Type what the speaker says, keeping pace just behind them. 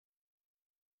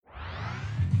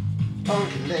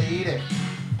funky lady.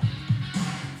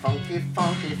 Funky,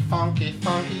 funky, funky,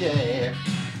 funky, yeah.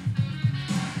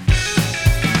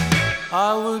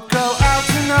 I would go out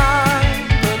tonight,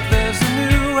 but there's a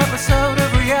new episode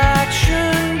of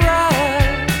Reaction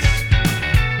Brats.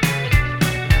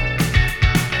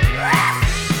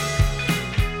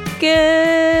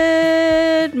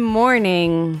 Good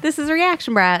morning. This is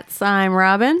Reaction Brats. I'm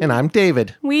Robin. And I'm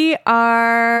David. We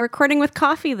are recording with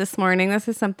coffee this morning. This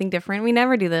is something different. We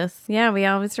never do this. Yeah, we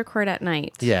always record at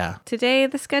night. Yeah. Today,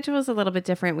 the schedule is a little bit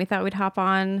different. We thought we'd hop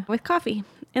on with coffee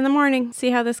in the morning, see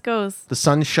how this goes. The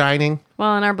sun's shining.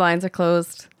 Well, and our blinds are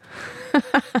closed.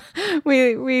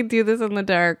 we do this in the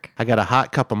dark. I got a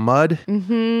hot cup of mud.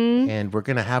 Mm-hmm. And we're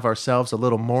going to have ourselves a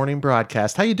little morning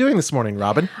broadcast. How you doing this morning,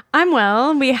 Robin? I'm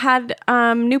well. We had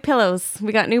new pillows.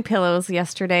 We got new pillows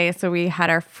yesterday. So we had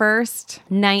our first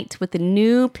night with the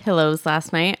new pillows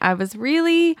last night. I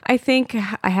think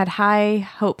I had high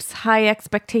hopes, high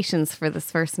expectations for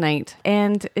this first night.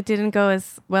 And it didn't go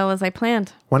as well as I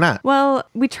planned. Why not? Well,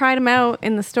 we tried them out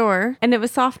in the store and it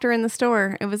was softer in the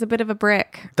store. It was a bit of a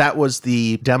brick. That was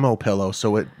the demo pillow,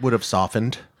 so it would have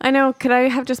softened. I know. Could I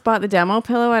have just bought the demo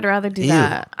pillow? I'd rather do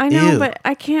that. I know, but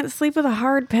I can't sleep with a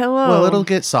hard pillow. Well, it'll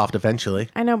get soft eventually.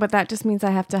 I know, but that just means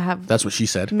I have to have... That's what she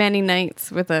said. Many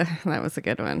nights with a... That was a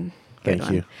good one.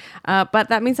 Thank you. But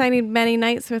that means I need many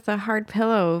nights with a hard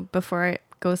pillow before it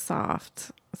goes soft.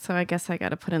 So I guess I got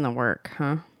to put in the work,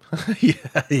 huh?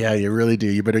 Yeah, you really do.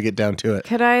 You better get down to it.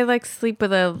 Could I sleep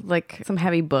with some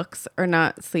heavy books or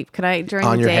not sleep? Could I during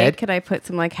on the your day? Head? Could I put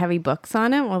some heavy books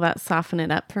on it? Will that soften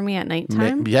it up for me at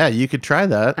nighttime? Yeah, you could try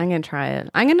that. I'm gonna try it.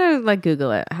 I'm gonna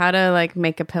Google it. How to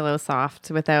make a pillow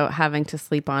soft without having to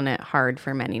sleep on it hard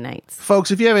for many nights. Folks,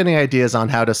 if you have any ideas on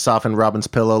how to soften Robin's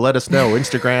pillow, let us know.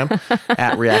 Instagram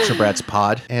at Reaction Brats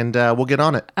Pod, and we'll get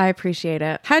on it. I appreciate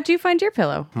it. How'd you find your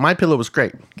pillow? My pillow was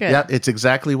great. Good. Yeah, it's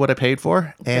exactly what I paid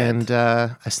for, and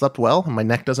I slept well, and my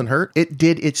neck doesn't hurt. It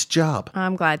did its job.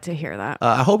 I'm glad to hear that.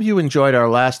 I hope you enjoyed our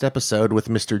last episode with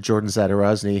Mr. Jordan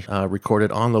Zadarozny,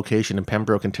 recorded on location in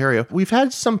Pembroke, Ontario. We've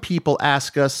had some people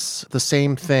ask us the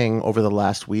same thing over the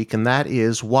last week, and that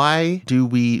is, why do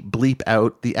we bleep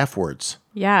out the F words?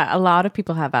 Yeah, a lot of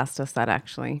people have asked us that,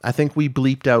 actually. I think we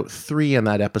bleeped out 3 in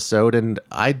that episode, and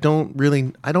I don't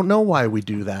know why we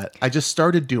do that. I just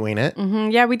started doing it.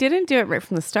 Mm-hmm. Yeah, we didn't do it right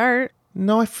from the start.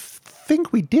 No, I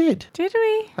think we did. Did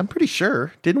we? I'm pretty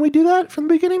sure. Didn't we do that from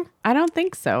the beginning? I don't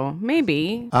think so.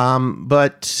 Maybe.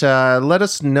 But let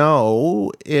us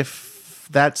know if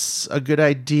that's a good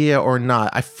idea or not.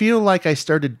 I feel like I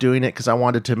started doing it because I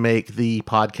wanted to make the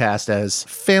podcast as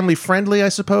family friendly, I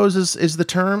suppose is the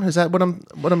term. Is that what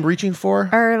I'm reaching for?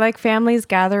 Or families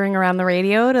gathering around the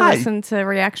radio to listen to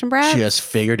Reaction Brats? Just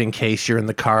figured in case you're in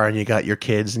the car and you got your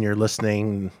kids and you're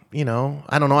listening, I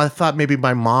don't know. I thought maybe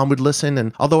my mom would listen,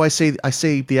 and although I say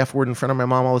the F word in front of my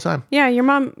mom all the time. Yeah, your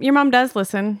mom does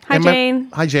listen. Hi, Jane.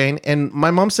 Hi, Jane. And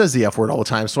my mom says the F word all the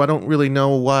time, so I don't really know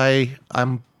why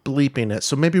I'm bleeping it.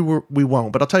 So maybe we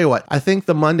won't. But I'll tell you what. I think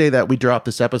the Monday that we drop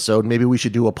this episode, maybe we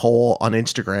should do a poll on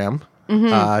Instagram.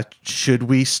 Mm-hmm. Should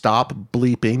we stop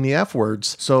bleeping the F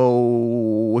words?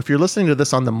 So if you're listening to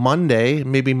this on the Monday,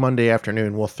 maybe Monday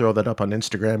afternoon, we'll throw that up on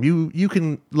Instagram. You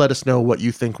can let us know what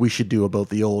you think we should do about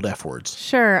the old F words.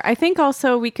 Sure. I think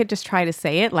also we could just try to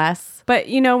say it less. But,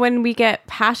 when we get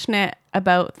passionate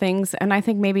about things, and I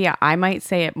think maybe I might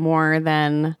say it more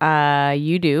than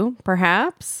you do,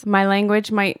 perhaps. My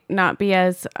language might not be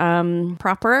as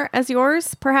proper as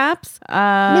yours, perhaps.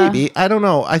 Maybe. I don't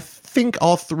know. I think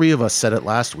all 3 of us said it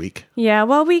last week. Yeah,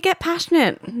 well, we get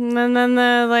passionate, and then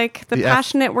the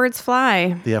passionate words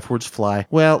fly. The F words fly.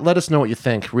 Well, let us know what you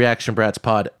think. Reaction Brats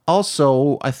Pod.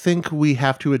 Also, I think we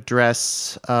have to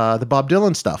address the Bob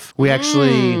Dylan stuff. We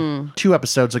actually, 2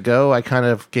 episodes ago, I kind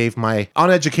of gave my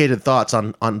uneducated thoughts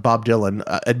on Bob Dylan,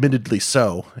 admittedly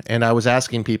so. And I was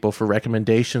asking people for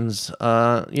recommendations.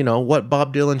 What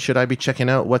Bob Dylan should I be checking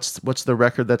out? What's the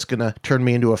record that's going to turn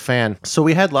me into a fan? So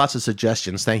we had lots of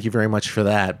suggestions. Thank you very much for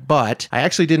that. But I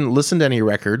actually didn't listen to any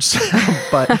records.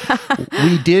 But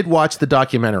we did watch the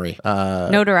documentary.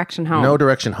 No Direction Home. No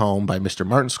Direction Home by Mr.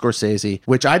 Martin Scorsese,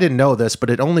 which I didn't know this,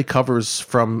 but it only covers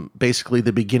from basically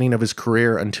the beginning of his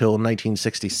career until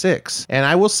 1966. And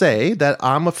I will say that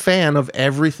I'm a fan of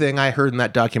everything I heard in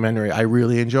that documentary. I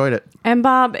really enjoyed it. And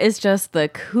Bob is just the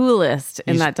coolest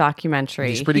in that documentary.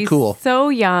 He's pretty cool. So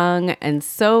young and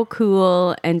so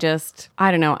cool, and just, I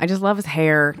don't know. I just love his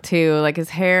hair too. His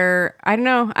hair, I don't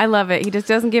know. I love it. He just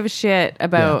doesn't give a shit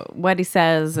about what he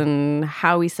says and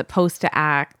how he's supposed to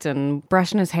act and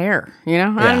brushing his hair. I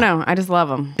don't know. I just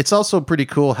love him. It's also pretty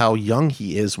cool cool how young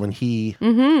he is when he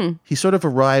sort of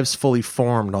arrives fully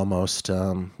formed almost.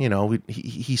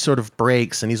 He sort of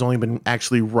breaks, and he's only been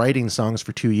actually writing songs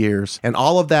for 2 years. And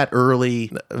all of that early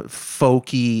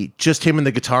folky, just him and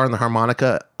the guitar and the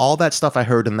harmonica, all that stuff I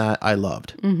heard in that, I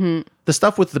loved. Mm-hmm. The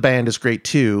stuff with the band is great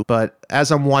too, but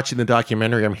as I'm watching the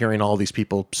documentary, I'm hearing all these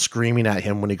people screaming at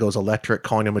him when he goes electric,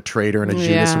 calling him a traitor and a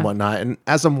Judas and whatnot. And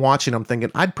as I'm watching, I'm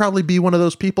thinking, I'd probably be one of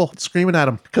those people screaming at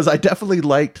him, because I definitely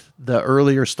liked the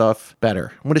earlier stuff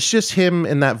better. When it's just him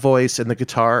and that voice and the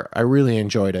guitar, I really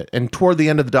enjoyed it. And toward the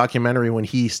end of the documentary, when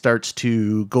he starts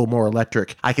to go more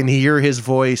electric, I can hear his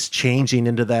voice changing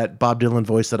into that Bob Dylan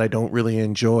voice that I don't really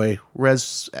enjoy.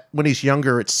 Whereas when he's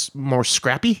younger, it's more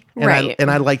scrappy. And Right.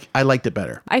 I liked it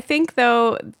better. I think,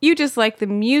 though, you just like the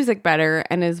music better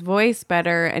and his voice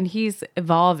better, and he's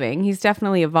evolving. He's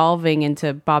definitely evolving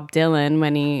into Bob Dylan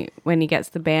when he gets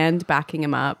the band backing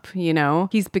him up, you know?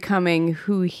 He's becoming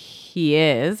who he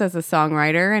is as a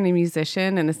songwriter and a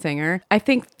musician and a singer. I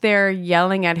think they're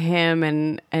yelling at him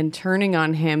and turning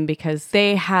on him because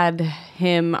they had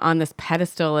him on this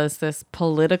pedestal as this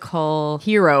political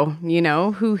hero, you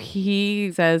know, who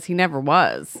he says he never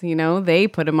was. You know, they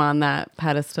put him on that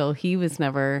pedestal. He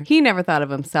never thought of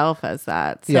himself as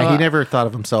that. So, Yeah, he never thought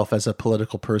of himself as a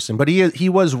political person, but he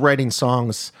was writing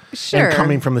songs Sure. and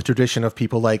coming from the tradition of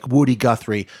people like Woody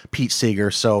Guthrie, Pete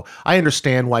Seeger. So I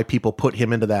understand why people put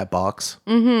him into that box.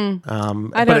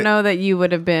 Mm-hmm. I don't know that you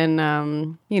would have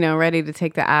been, ready to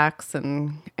take the axe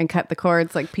and cut the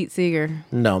cords like Pete Seeger.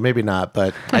 No, maybe not,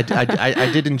 but I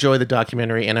did enjoy the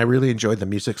documentary, and I really enjoyed the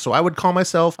music. So I would call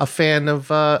myself a fan of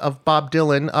Bob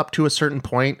Dylan up to a certain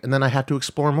point, and then I have to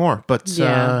explore more. But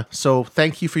Yeah. so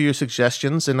thank you for your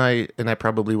suggestions, and I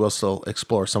probably will still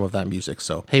explore some of that music.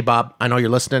 So hey, Bob, I know you're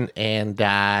listening, and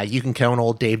you can count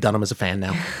old Dave Dunham as a fan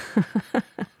now.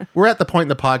 We're at the point in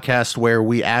the podcast where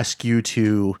we ask you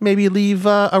to maybe leave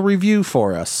a review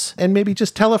for us, and maybe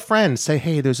just tell a friend. Say,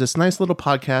 hey, there's this nice little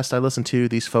podcast I listen to.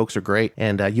 These folks are great,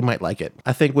 and you might like it.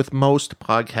 I think with most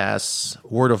podcasts,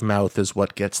 word of mouth is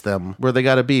what gets them where they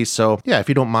got to be. So yeah, if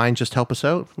you don't mind, just help us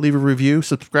out. Leave a review,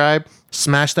 subscribe,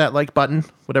 smash that like button,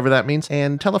 whatever that means,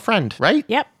 and tell a friend, right?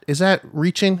 Yep. Is that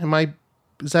reaching?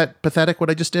 Is that pathetic what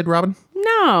I just did, Robin?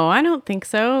 No, I don't think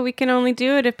so. We can only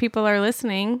do it if people are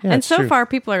listening. Yeah, and it's so true. far,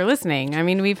 people are listening. I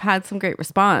mean, we've had some great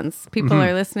response. People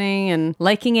are listening and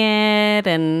liking it.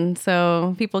 And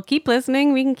so people keep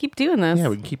listening. We can keep doing this. Yeah,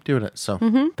 we can keep doing it. So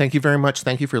thank you very much.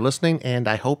 Thank you for listening. And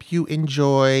I hope you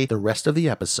enjoy the rest of the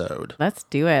episode. Let's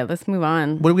do it. Let's move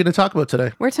on. What are we going to talk about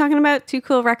today? We're talking about two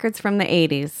cool records from the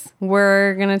 80s.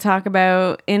 We're going to talk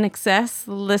about In Excess,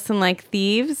 Listen Like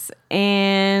Thieves,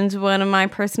 and one of my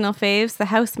personal faves, the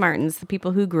House Martins, the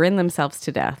people who grin themselves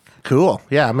to death. Cool.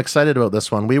 Yeah, I'm excited about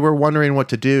this one. We were wondering what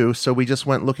to do, so we just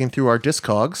went looking through our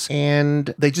Discogs,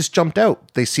 and they just jumped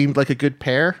out. They seemed like a good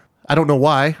pair. I don't know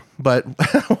why, but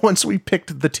once we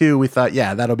picked the two, we thought,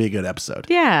 yeah, that'll be a good episode.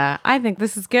 Yeah, I think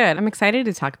this is good. I'm excited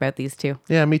to talk about these two.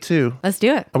 Yeah, me too. Let's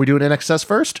do it. Are we doing In Excess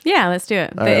first? Yeah, let's do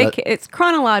it. right, It's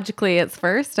chronologically, it's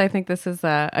first. I think this is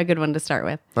a good one to start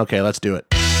with. Okay, let's do it.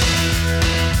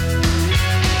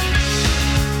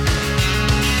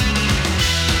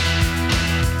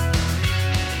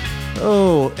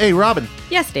 Oh, hey, Robin.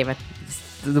 Yes, David.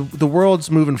 The world's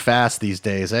moving fast these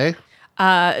days, eh?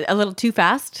 A little too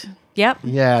fast. Yep.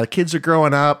 Yeah, the kids are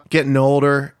growing up, getting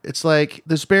older. It's like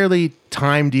there's barely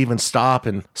time to even stop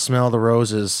and smell the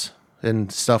roses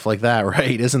and stuff like that,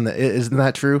 right? Isn't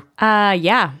that true?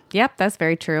 Yeah. Yep, that's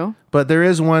very true. But there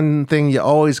is one thing you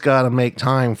always got to make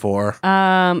time for.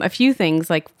 A few things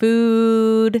like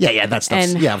food. Yeah, that stuff.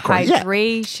 And Yeah, of course. Yeah.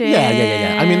 hydration.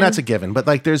 Yeah. I mean, that's a given. But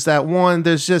like, there's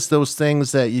just those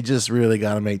things that you just really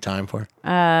got to make time for.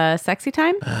 Sexy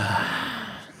time.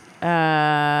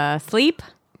 Sleep.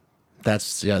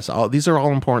 These are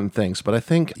all important things, but I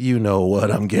think you know what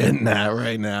I'm getting at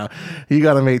right now. You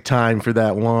got to make time for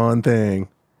that one thing.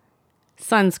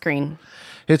 Sunscreen.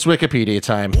 It's Wikipedia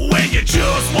time. When you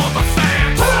just want the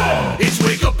facts, it's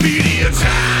Wikipedia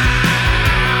time.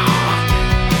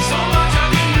 So much I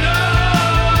didn't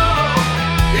know.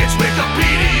 It's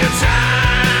Wikipedia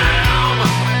time.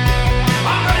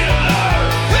 I'm ready to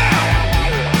learn.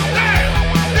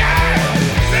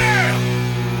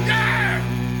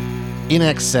 In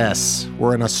Excess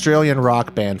were an Australian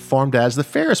rock band formed as the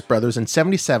Ferris Brothers in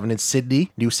 1977 in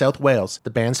Sydney, New South Wales. The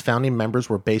band's founding members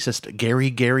were bassist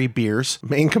Gary Beers,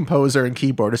 main composer and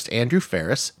keyboardist Andrew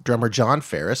Ferris, drummer John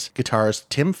Ferris, guitarist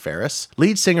Tim Ferris,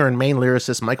 lead singer and main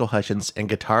lyricist Michael Hutchins, and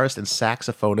guitarist and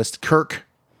saxophonist Kirk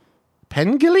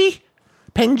Pengilly?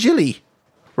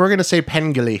 We're going to say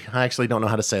Pengilly. I actually don't know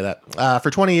how to say that.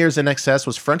 For 20 years, INXS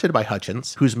was fronted by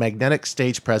Hutchins, whose magnetic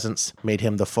stage presence made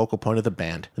him the focal point of the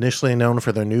band. Initially known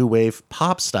for their new wave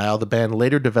pop style, the band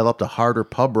later developed a harder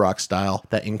pub rock style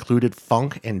that included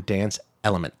funk and dance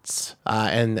elements.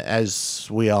 And as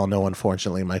we all know,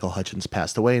 unfortunately, Michael Hutchins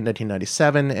passed away in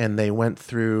 1997, and they went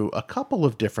through a couple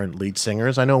of different lead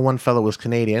singers. I know one fellow was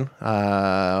Canadian.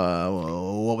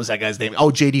 What was that guy's name? Oh,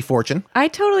 J.D. Fortune. I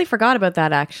totally forgot about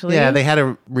that, actually. Yeah, they had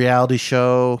a reality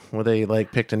show where they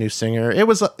like picked a new singer. It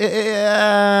was,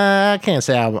 I can't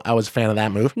say I was a fan of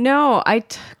that move. No, I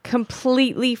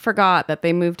completely forgot that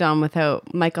they moved on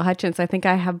without Michael Hutchins. I think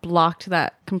I have blocked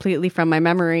that completely from my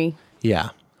memory. Yeah.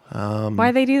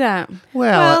 Why they do that?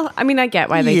 Well, I mean, I get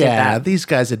why they did Yeah, that. these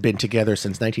guys had been together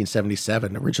since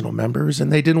 1977, original members, and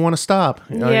they didn't want to stop.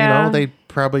 You Yeah. know, they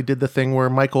probably did the thing where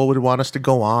Michael would want us to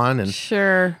go on, and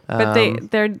Sure, but they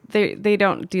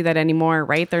don't do that anymore,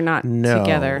 right? They're not no,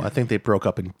 together. I think they broke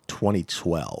up in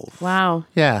 2012. Wow.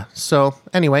 Yeah. So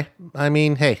anyway, I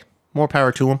mean, hey, more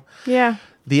power to them. Yeah.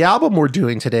 The album we're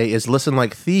doing today is Listen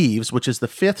Like Thieves, which is the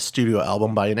 5th studio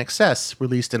album by INXS,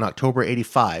 released in October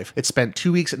 85. It spent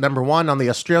 2 weeks at number 1 on the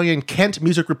Australian Kent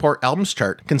Music Report albums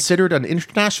chart. Considered an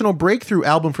international breakthrough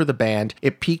album for the band,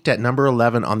 it peaked at number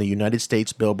 11 on the United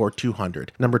States Billboard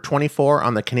 200, number 24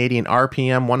 on the Canadian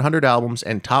RPM 100 albums,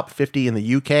 and top 50 in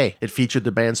the UK. It featured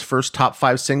the band's first top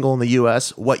 5 single in the US,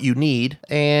 What You Need,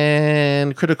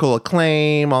 and critical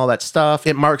acclaim, all that stuff.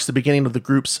 It marks the beginning of the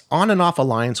group's on and off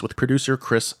alliance with producer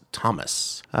Chris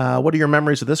Thomas. What are your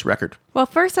memories of this record? Well,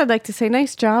 first, I'd like to say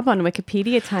nice job on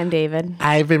Wikipedia time, David.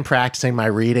 I've been practicing my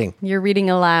reading. You're reading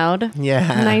aloud.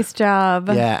 Yeah. Nice job.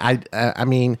 Yeah, I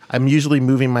mean, I'm usually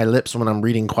moving my lips when I'm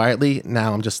reading quietly.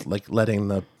 Now I'm just like letting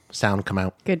the sound come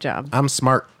out. Good job. I'm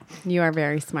smart. You are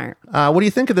very smart. What do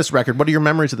you think of this record? What are your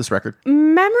memories of this record?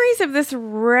 Memories of this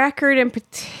record in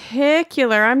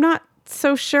particular, I'm not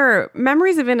so sure.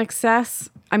 Memories of INXS,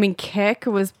 I mean, Kick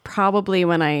was probably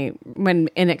when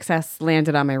INXS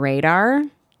landed on my radar,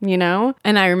 you know?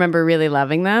 And I remember really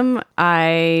loving them.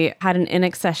 I had an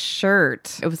INXS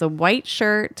shirt. It was a white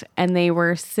shirt, and they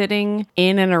were sitting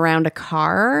in and around a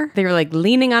car. They were like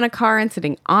leaning on a car and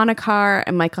sitting on a car,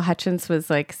 and Michael Hutchins was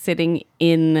like sitting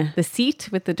in the seat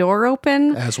with the door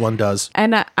open. As one does.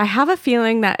 And I have a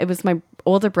feeling that it was my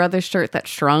older brother's shirt that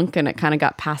shrunk, and it kind of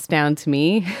got passed down to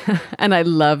me. And I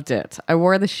loved it. I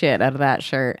wore the shit out of that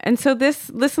shirt. And so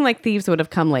this Listen Like Thieves would have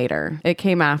come later. It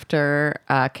came after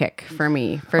Kick for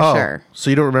me, for sure. So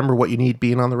you don't remember What You Need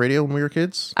being on the radio when we were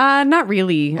kids? Not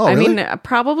really. Oh, I really? mean,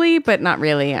 probably, but not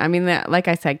really. I mean, like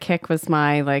I said, Kick was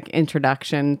my like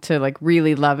introduction to like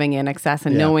really loving INXS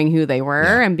and Yeah. knowing who they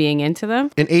were and being into them.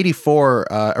 In 84,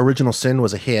 Original Sin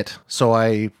was a hit, so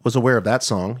I was aware of that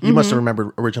song. You must have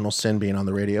remembered Original Sin being on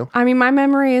the radio. I mean, my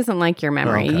memory isn't like your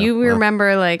memory. Okay, You well.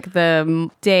 remember like the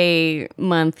day,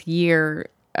 month, year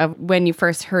of when you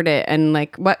first heard it, and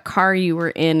like what car you were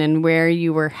in and where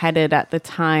you were headed at the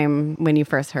time when you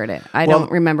first heard it. I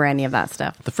don't remember any of that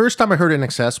stuff. The first time I heard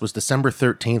INXS was December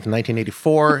 13th,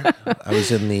 1984. I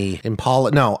was in the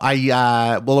Impala. No,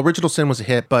 Original Sin was a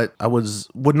hit, but I would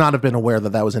not have been aware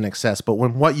that was INXS. But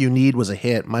when What You Need was a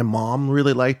hit, my mom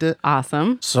really liked it.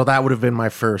 Awesome. So that would have been my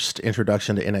first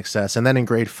introduction to INXS. And then in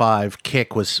grade 5,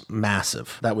 Kick was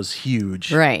massive. That was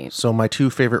huge. Right. So my 2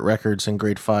 favorite records in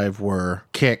grade 5 were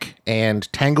Kick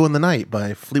and Tango in the Night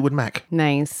by Fleetwood Mac.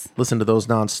 Nice. Listen to those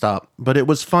nonstop. But it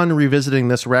was fun revisiting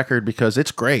this record because it's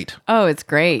great. Oh, it's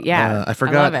great. Yeah. I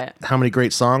forgot love it. how many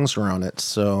great songs were on it.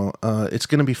 So it's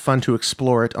going to be fun to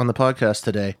explore it on the podcast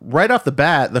today. Right off the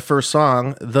bat, the first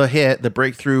song, the hit, the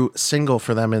breakthrough single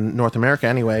for them in North America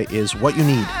anyway, is What You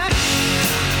Need.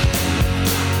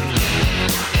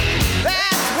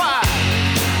 That's why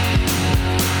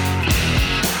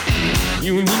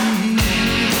you need.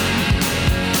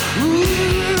 Ooh,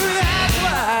 that's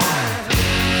why.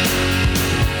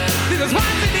 This is what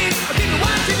you need. This is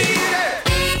what you need.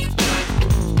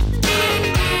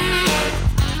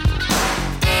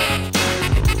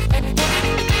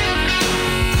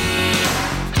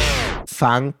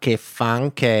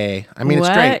 Funky. I mean, what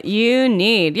it's great. you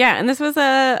need. Yeah. And this was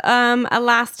a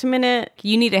last minute,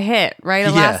 you need a hit, right? A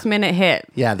Yeah. last minute hit.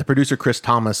 Yeah, the producer Chris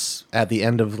Thomas at the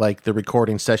end of like the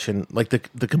recording session, like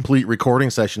the complete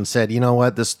recording session, said, "You know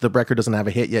what? The record doesn't have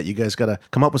a hit yet. You guys got to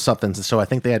come up with something." So I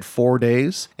think they had 4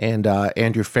 days, and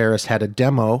Andrew Ferris had a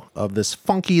demo of this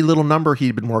funky little number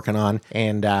he'd been working on,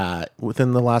 and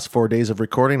within the last 4 days of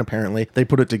recording, apparently they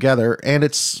put it together, and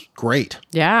it's great.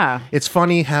 Yeah. It's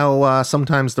funny how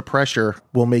sometimes the pressure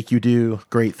will make you do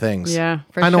great things. Yeah,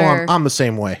 for I know sure. I'm the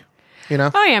same way. you know?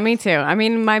 Oh, yeah, me too. I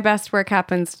mean, my best work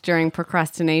happens during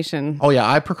procrastination. Oh yeah,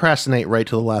 I procrastinate right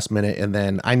to the last minute, and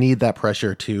then I need that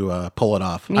pressure to pull it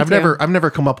off. Me I've too.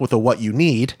 never come up with a what you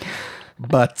need,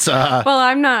 but Well,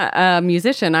 I'm not a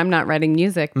musician. I'm not writing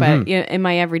music, but in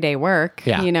my everyday work,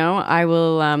 Yeah. you know, I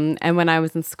will. And when I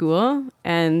was in school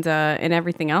and in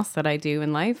everything else that I do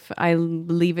in life, I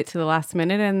leave it to the last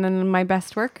minute, and then my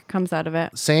best work comes out of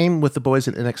it. same with the boys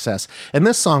at InXS. And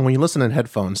this song, when you listen in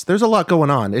headphones, there's a lot going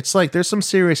on. It's like there's some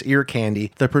serious ear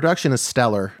candy. The production is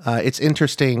stellar. It's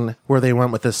interesting where they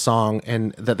went with this song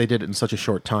and that they did it in such a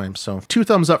short time. So 2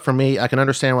 thumbs up for me. I can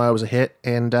understand why it was a hit,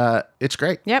 and it's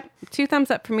great. Yep, 2 thumbs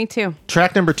up for me too.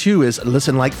 Track number 2 is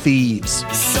Listen Like Thieves.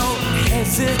 So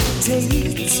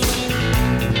hesitate.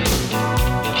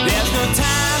 There's no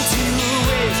time to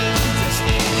waste.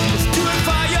 Just do it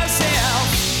for yourself.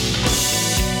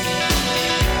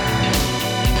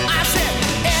 I said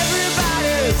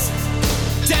everybody's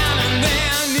down on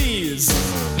their knees.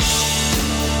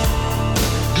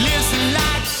 Listen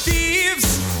like thieves.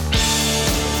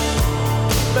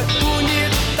 But who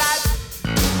needs that?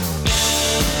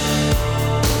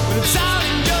 When it's all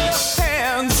in your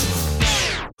hands.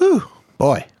 Whew,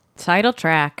 boy, Title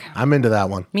track. I'm into that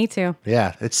one. Me too.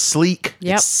 Yeah, it's sleek.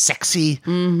 Yep. It's sexy.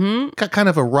 Mm-hmm. Got kind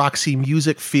of a Roxy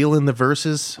music feel in the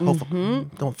verses. Hopefully,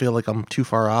 don't feel like I'm too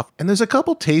far off. And there's a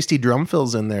couple tasty drum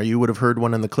fills in there. You would have heard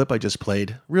one in the clip I just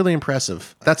played. Really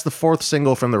impressive. That's the 4th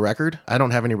single from the record. I don't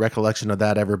have any recollection of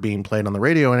that ever being played on the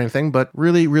radio or anything, but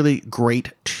really, really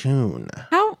great tune.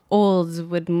 How old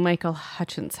would Michael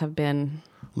Hutchence have been?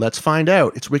 Let's find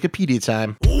out. It's Wikipedia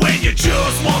time. When you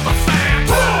just want the facts.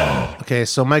 Okay,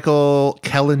 so Michael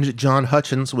Kelland John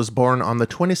Hutchins was born on the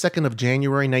 22nd of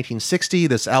January, 1960.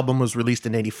 This album was released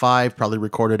in 85, probably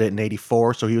recorded it in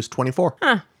 84, so he was 24.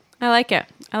 Huh. I like it.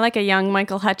 I like a young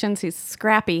Michael Hutchence who's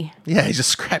scrappy. Yeah, he's a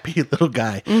scrappy little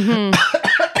guy.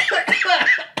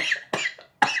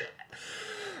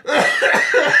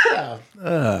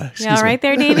 You all right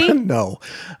there, Davey? No.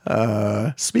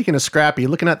 Speaking of scrappy,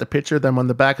 looking at the picture of them on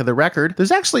the back of the record,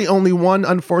 there's actually only one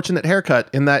unfortunate haircut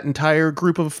in that entire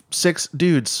group of 6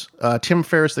 dudes. Tim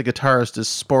Ferriss, the guitarist, is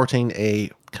sporting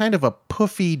a kind of a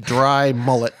puffy, dry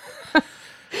mullet.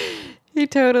 He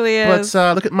totally is.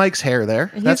 But look at Mike's hair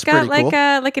there. That's He's got pretty cool.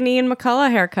 like an Ian McCullough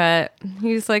haircut.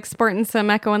 He's like sporting some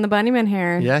Echo and the Bunnymen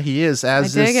hair. Yeah, he is.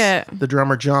 As I dig is it. the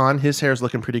drummer John. His hair's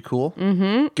looking pretty cool.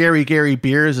 Mm-hmm. Gary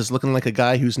Beers is looking like a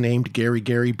guy who's named Gary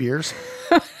Beers.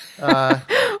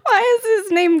 Why is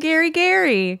his name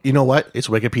Gary? You know what? It's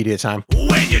Wikipedia time.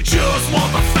 When you just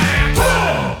want the facts.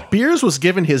 Beers was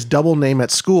given his double name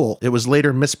at school. It was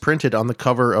later misprinted on the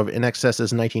cover of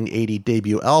InXS's 1980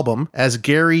 debut album as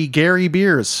Gary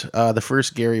Beers, the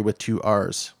first Gary with 2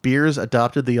 R's. Beers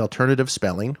adopted the alternative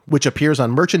spelling, which appears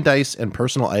on merchandise and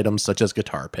personal items such as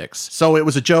guitar picks. So it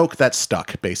was a joke that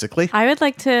stuck, basically. I would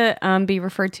like to be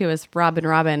referred to as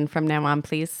Robin from now on,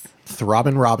 please.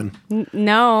 Throbbin' Robin.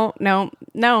 No,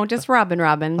 just Robin.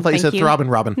 I thought you said Throbbin'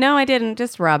 Robin. No, I didn't.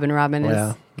 Just Robin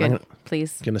Well, is good.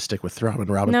 Please. Gonna stick with Throbbin'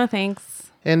 Robin. No, thanks.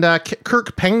 And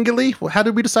Kirk Pengilly, how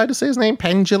did we decide to say his name?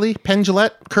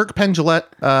 Pendulette? Kirk Pendulette.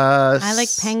 I like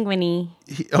penguiny.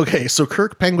 Okay, so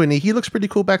Kirk Penguiny, he looks pretty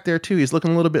cool back there too. He's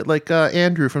looking a little bit like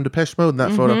Andrew from Depeche Mode in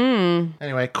that photo.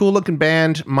 Anyway, cool looking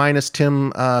band, minus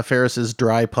Tim Ferriss's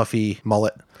dry, puffy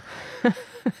mullet.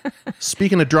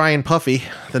 Speaking of dry and puffy,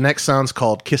 the next song's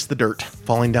called Kiss the Dirt,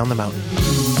 Falling Down the Mountain.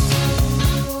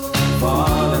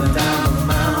 Falling down the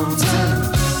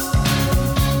mountain,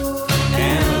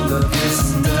 and the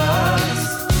kissing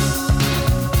dust,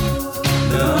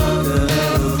 look a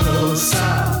little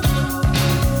closer,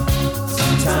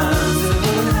 sometimes it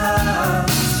would hurt.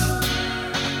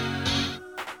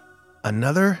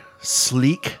 Another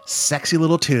sleek, sexy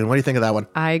little tune. What do you think of that one?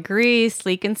 I agree.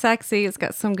 Sleek and sexy. It's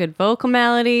got some good vocal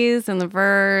melodies in the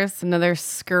verse. Another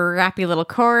scrappy little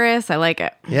chorus. I like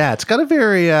it. Yeah, it's got a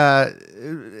very,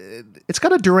 it's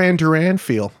got a Duran Duran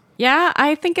feel. Yeah,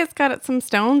 I think it's got some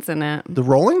Stones in it. The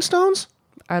Rolling Stones?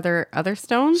 Are there other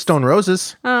Stones? Stone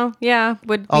Roses. Oh, yeah.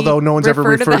 Would Although no one's ever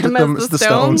referred to them as the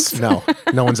Stones. Stones. No,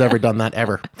 no one's ever done that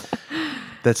ever.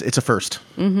 It's a first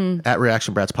at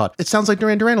Reaction Brats Pod. It sounds like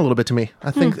Duran Duran a little bit to me.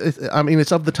 I think,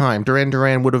 it's of the time. Duran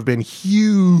Duran would have been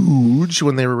huge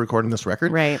when they were recording this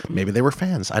record. Right. Maybe they were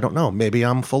fans. I don't know. Maybe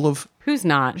I'm full of... Who's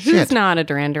not? Shit. Who's not a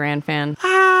Duran Duran fan?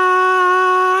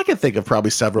 I can think of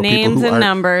probably several people Names who and are.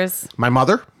 numbers. My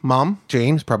mom,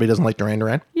 Jane, probably doesn't like Duran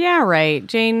Duran. Yeah, right.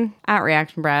 Jane at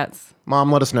Reaction Brats.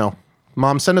 Mom, let us know.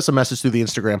 Mom, send us a message through the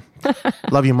Instagram.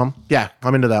 Love you, Mom. Yeah,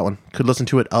 I'm into that one. Could listen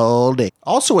to it all day.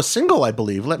 Also a single, I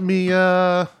believe. Let me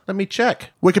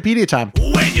check. Wikipedia time.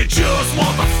 When you just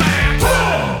want the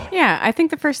facts. Yeah, I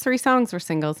think the first 3 songs were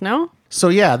singles, no? So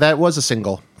yeah, that was a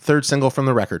single. 3rd single from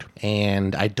the record.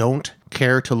 And I don't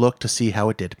care to look to see how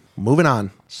it did. Moving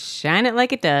on. Shine It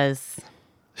Like It Does.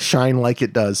 Shine Like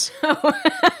It Does.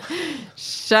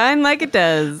 Shine Like It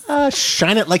Does.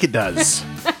 Shine It Like It Does.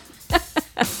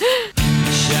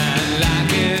 Shine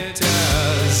like it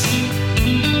does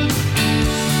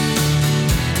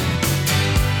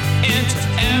into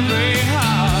every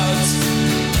heart.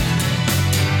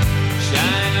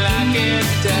 Shine like it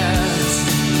does.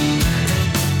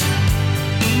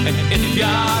 And if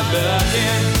you're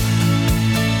looking,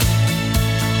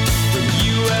 then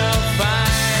you will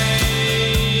find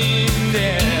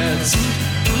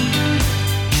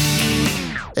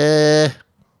it.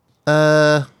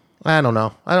 I don't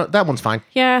know. That one's fine.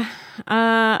 Yeah,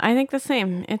 I think the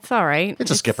same. It's all right. It's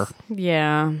a skipper.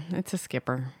 Yeah, it's a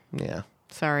skipper. Yeah.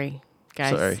 Sorry,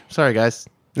 guys. Sorry, guys.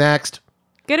 Next.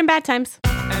 Good and bad times.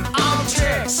 And all the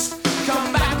tricks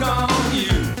come back on you.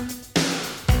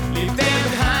 Leave them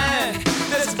behind.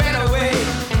 There's a better way,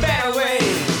 better way.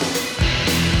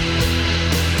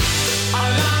 All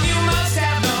along you must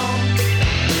have known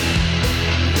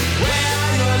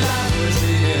where your life was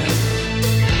leading.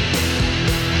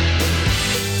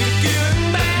 The good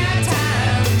and bad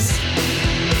times.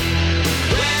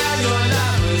 Where your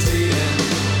life was leading.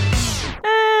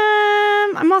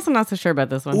 I'm also not so sure about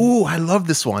this one. Ooh, I love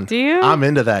this one. Do you? I'm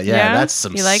into that. Yeah, Yeah? that's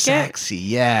some You like it? sexy.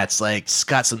 Yeah, it's like it's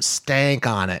got some stank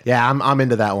on it. Yeah, I'm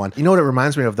into that one. You know what it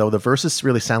reminds me of though? The verses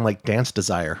really sound like Dance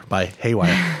Desire by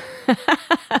Haywire.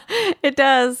 It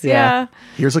does. Yeah.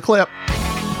 Here's a clip.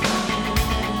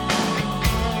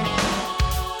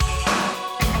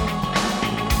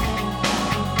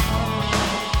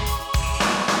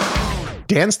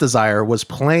 Dance Desire was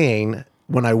playing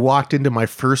when I walked into my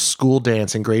first school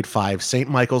dance in grade 5, St.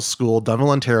 Michael's School, Dunville,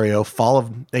 Ontario, fall of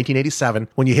 1987.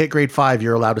 When you hit grade 5,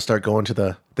 you're allowed to start going to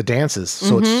the dances.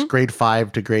 So it's grade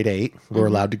 5 to grade 8. We're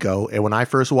allowed to go. And when I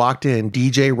first walked in,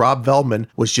 DJ Rob Veldman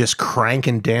was just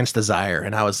cranking Dance Desire.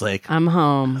 And I was like, I'm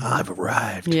home. I've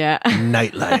arrived. Yeah.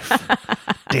 Nightlife.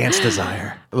 Dance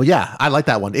Desire. Well, yeah, I like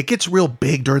that one. It gets real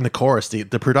big during the chorus. The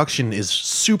production is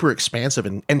super expansive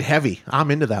and heavy.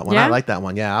 I'm into that one. Yeah? I like that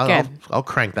one. Yeah, Good. I'll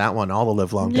crank that one all the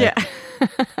live long day.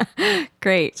 Yeah.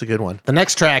 Great. It's a good one. The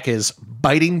next track is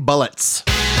Biting Bullets.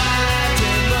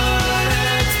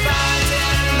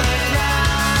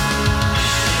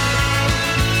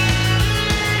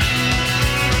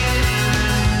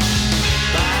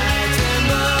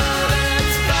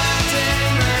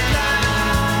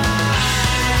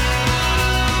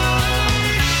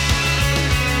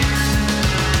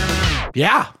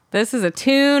 Yeah. This is a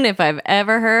tune if I've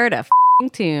ever heard a f***ing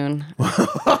tune.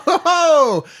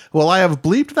 Oh, well, I have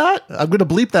bleeped that. I'm going to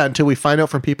bleep that until we find out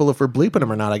from people if we're bleeping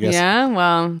them or not, I guess. Yeah,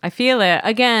 well, I feel it.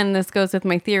 Again, this goes with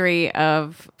my theory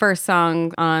of first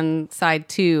song on side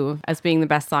 2 as being the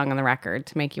best song on the record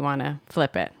to make you want to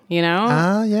flip it, you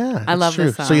know? Yeah. I love true.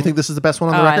 this song. So you think this is the best one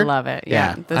on Oh, the I record? love it.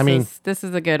 Yeah. Yeah. This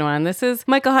is a good one. This is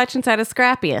Michael Hutchence at his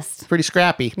scrappiest. Pretty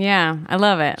scrappy. Yeah, I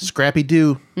love it. Scrappy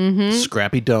do.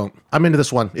 Scrappy don't. I'm into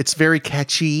this one. It's very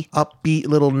catchy, upbeat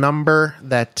little number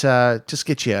that just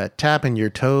gets you tapping your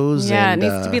toes. Yeah, and, it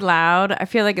needs to be loud. I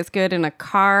feel like it's good in a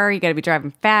car. You got to be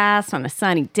driving fast on a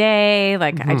sunny day.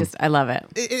 Like, I love it.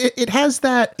 It has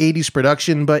that 80s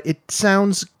production, but it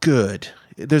sounds good.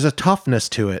 There's a toughness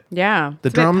to it. Yeah, The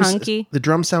it's a bit drums, punky. the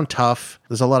drums sound tough.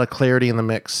 There's a lot of clarity in the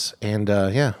mix, and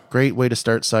yeah, great way to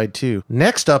start side 2.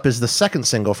 Next up is the second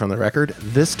single from the record,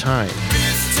 This Time.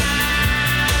 This time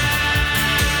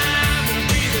will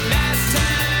be the last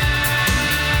time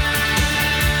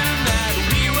that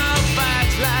we will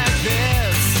fight like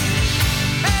this.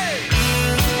 Hey!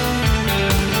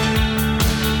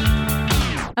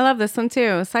 I love this one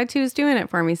too. Side 2 is doing it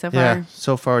for me so far. Yeah,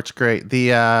 so far it's great.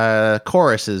 The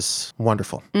chorus is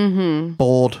wonderful.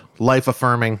 Bold,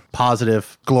 life-affirming,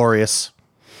 positive, glorious,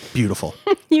 beautiful.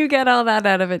 You get all that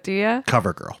out of it, do you?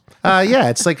 Cover girl. Yeah,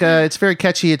 it's like it's very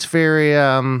catchy. It's very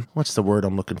what's the word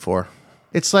I'm looking for?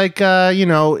 It's like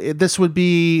this would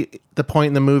be the point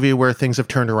in the movie where things have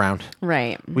turned around.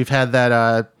 Right. We've had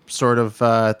that sort of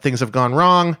things have gone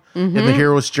wrong in the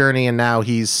hero's journey, and now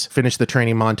he's finished the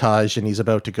training montage and he's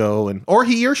about to go, or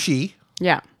he or she.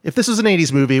 Yeah. If this was an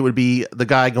 80s movie, it would be the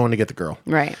guy going to get the girl.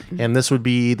 Right. And this would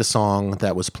be the song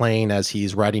that was playing as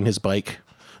he's riding his bike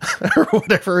or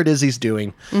whatever it is he's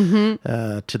doing to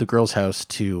the girl's house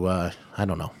to, I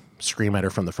don't know, scream at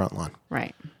her from the front lawn.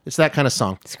 Right. It's that kind of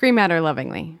song. Scream at her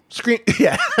lovingly. Scream,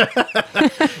 yeah.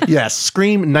 Yes,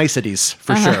 scream niceties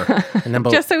for sure. And then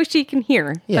Just so she can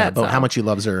hear. yeah, That's about how all. much he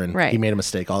loves her and Right. he made a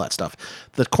mistake, all that stuff.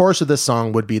 The chorus of this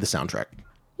song would be the soundtrack.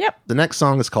 Yep. The next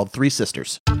song is called Three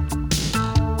Sisters.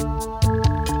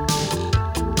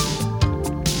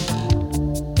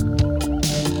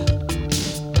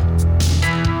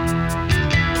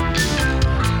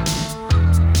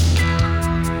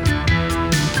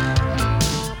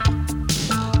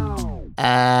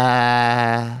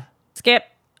 Skip.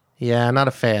 Yeah, not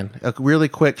a fan. A really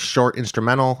quick, short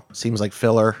instrumental. Seems like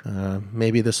filler.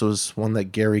 Maybe this was one that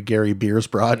Gary Beers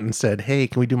brought and said, "Hey,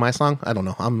 can we do my song?" I don't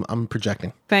know. I'm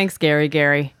projecting. Thanks,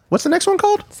 Gary. What's the next one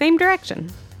called? Same direction.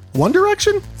 One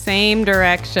Direction? Same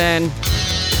direction.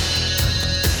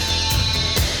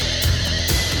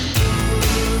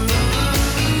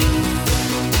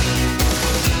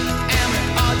 And we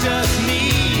all just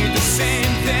need the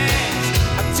same things.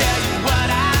 I'll tell you what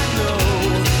I know.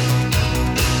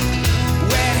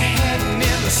 We're heading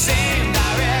in the same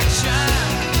direction,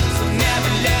 so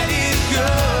never let it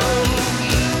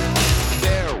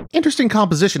go. Interesting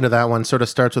composition to that one. Sort of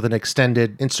starts with an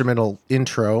extended instrumental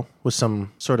intro with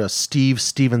some sort of Steve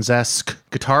Stevens-esque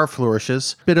guitar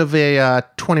flourishes. Bit of a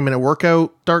 20-minute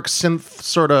workout, dark synth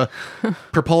sort of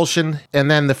propulsion. And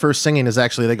then the first singing is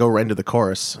actually they go right into the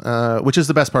chorus, which is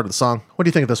the best part of the song. What do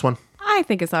you think of this one? I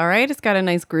think it's all right. It's got a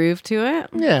nice groove to it.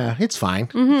 Yeah, it's fine.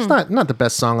 It's not the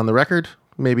best song on the record.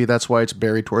 Maybe that's why it's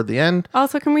buried toward the end.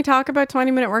 Also, can we talk about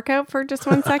 20-minute workout for just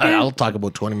 1 second? I'll talk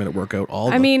about 20-minute workout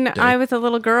all I mean, day. I was a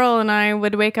little girl and I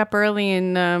would wake up early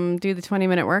and do the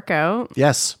 20-minute workout.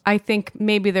 Yes. I think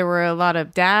maybe there were a lot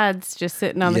of dads just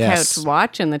sitting on the Yes. couch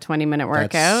watching the 20-minute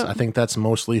workout. I think that's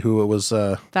mostly who it was.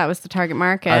 That was the target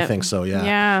market. I think so, yeah.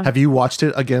 Yeah. Have you watched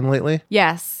it again lately?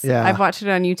 Yes. Yeah. I've watched it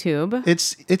on YouTube.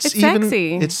 It's It's even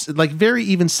sexy. It's like very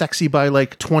even sexy by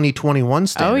like 2021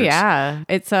 standards. Oh, yeah.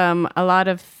 It's a lot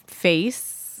of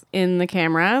face in the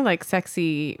camera, like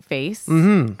sexy face,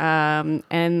 and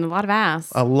a lot of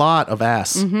ass. A lot of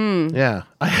ass. Mm-hmm. Yeah.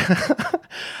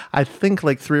 I think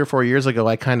like 3 or 4 years ago,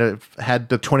 I kind of had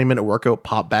the 20-minute workout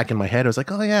pop back in my head. I was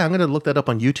like, oh yeah, I'm going to look that up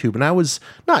on YouTube. And I was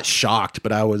not shocked,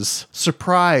 but I was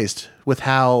surprised with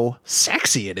how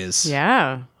sexy it is.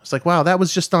 Yeah. It's like, wow, that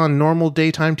was just on normal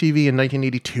daytime TV in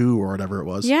 1982 or whatever it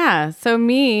was. Yeah. So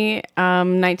me,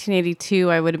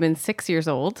 1982, I would have been 6 years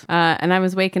old, and I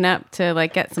was waking up to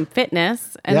like get some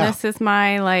fitness, and Yeah. this is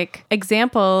my like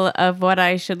example of what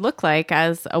I should look like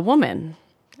as a woman,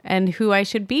 and who I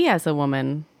should be as a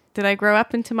woman. Did I grow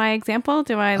up into my example?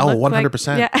 Do I? Oh, look 100%.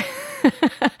 Like, yeah.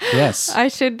 Yes. I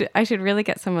should really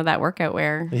get some of that workout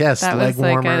wear. Yes, that leg was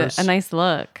like warmers. a nice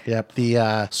look. Yep,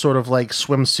 the sort of like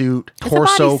swimsuit a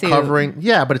torso bodysuit. covering.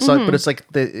 Yeah, but it's like, but it's like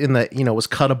it was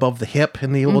cut above the hip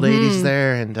in the old '80s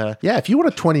there, and yeah, if you want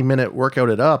a 20-minute workout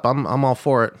it up, I'm all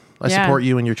for it. I Yeah. support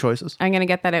you and your choices. I'm gonna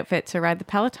get that outfit to ride the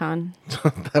Peloton.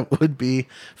 That would be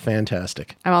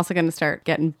fantastic. I'm also gonna start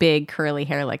getting big curly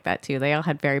hair like that too. They all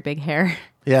had very big hair.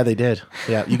 Yeah, they did.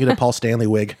 Yeah, you get a Paul Stanley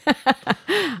wig.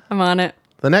 I'm on it.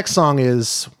 The next song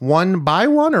is One by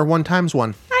One or One Times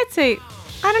One. I'd say,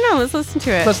 I don't know. Let's listen to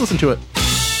it. Let's listen to it.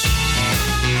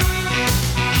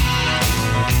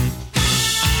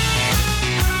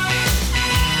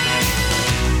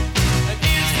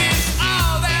 Is this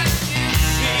all that it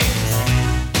seems?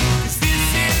 'Cause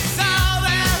this is all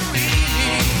that we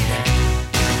need.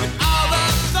 When all the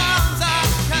songs are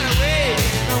cut away,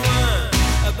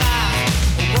 one by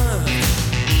one.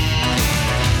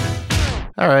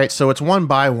 All right, so it's One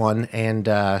by One, and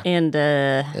And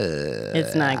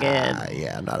it's not good.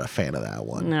 yeah, I'm not a fan of that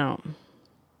one. No.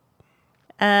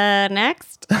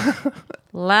 Next.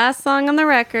 Last song on the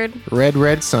record. Red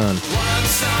Red Sun. One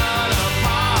sun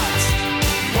apart,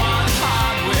 one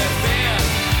heart within.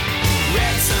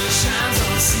 Red sun shines on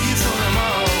the seas on them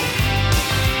all.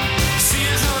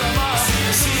 Seas on them all,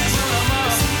 seas on them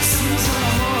all, seas on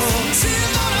them all,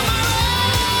 seas on them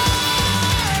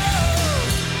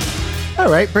all.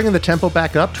 All right, bringing the tempo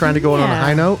back up, trying to go in on a Yeah.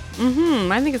 high note.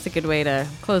 I think it's a good way to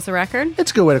close the record.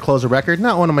 It's a good way to close a record.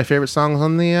 Not one of my favorite songs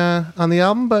on the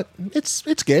album, but it's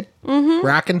good.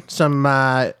 Rocking some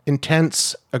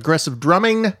intense, aggressive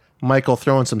drumming. Michael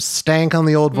throwing some stank on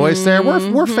the old voice there.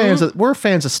 We're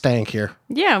fans of stank here.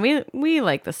 Yeah, we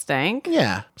like the stank.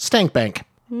 Yeah, stank bank.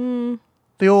 The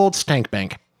old stank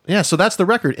bank. Yeah, so that's the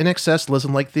record. In Excess,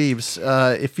 Listen Like Thieves.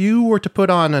 If you were to put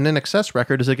on an In Excess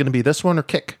record, is it going to be this one or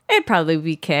Kick? It'd probably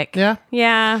be Kick. Yeah?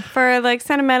 Yeah, for like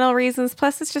sentimental reasons.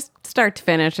 Plus, it's just start to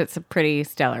finish. It's a pretty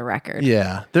stellar record.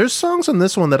 Yeah. There's songs on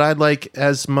this one that I like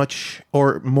as much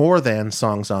or more than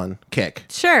songs on Kick.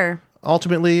 Sure.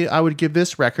 Ultimately, I would give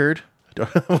this record...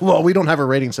 well, we don't have a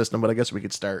rating system, but I guess we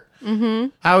could start.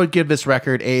 I would give this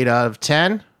record 8 out of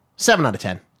 10. 7 out of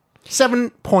 10.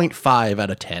 7.5 out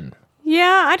of 10.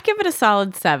 Yeah, I'd give it a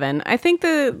solid 7. I think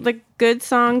the good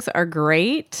songs are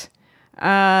great.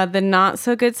 The not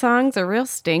so good songs are real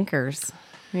stinkers,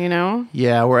 you know?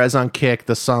 Yeah, whereas on Kick,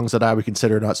 the songs that I would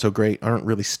consider not so great aren't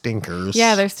really stinkers.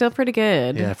 Yeah, they're still pretty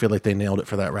good. Yeah, I feel like they nailed it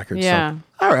for that record. Yeah.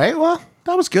 So. All right, well,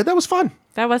 that was good. That was fun.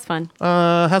 That was fun.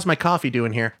 How's my coffee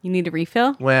doing here? You need a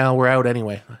refill? Well, we're out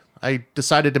anyway. I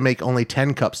decided to make only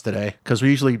 10 cups today because we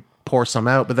usually pour some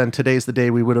out, but then today's the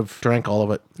day we would have drank all of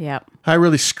it. Yep. I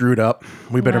really screwed up.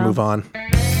 We better Well. move on.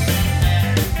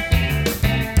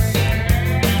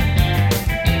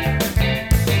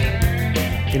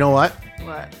 You know what?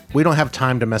 What? We don't have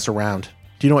time to mess around.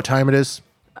 Do you know what time it is?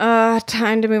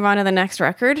 Time to move on to the next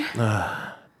record. It's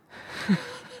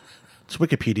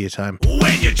Wikipedia time.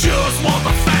 When you just want the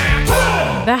facts.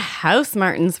 The House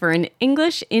Martins were an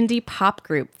English indie pop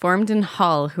group formed in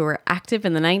Hull who were active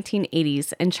in the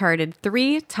 1980s and charted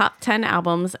 3 top 10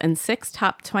 albums and 6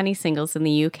 top 20 singles in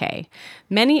the UK.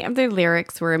 Many of their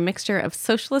lyrics were a mixture of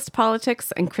socialist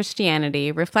politics and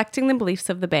Christianity, reflecting the beliefs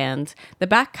of the band. The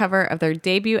back cover of their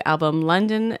debut album,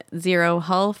 London 0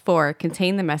 Hull 4,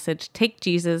 contained the message, "Take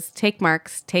Jesus, take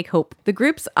Marx, take hope." The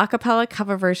group's a cappella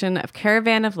cover version of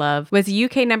Caravan of Love was a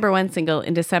UK #1 single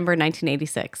in December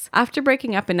 1986. After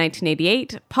breaking up in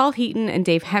 1988, Paul Heaton and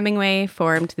Dave Hemingway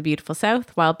formed The Beautiful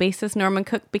South, while bassist Norman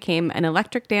Cook became an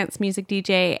electric dance music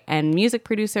DJ and music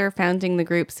producer, founding the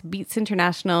groups Beats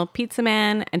International, Pizza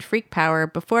Man, and Freak Power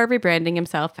before rebranding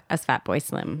himself as Fatboy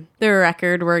Slim. The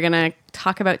record we're going to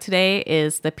talk about today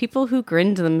is The People Who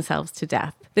Grinned Themselves to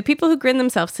Death. The People Who Grinned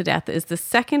Themselves to Death is the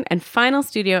second and final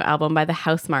studio album by the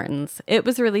House Martins. It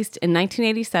was released in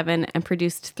 1987 and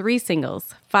produced 3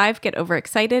 singles, 5 Get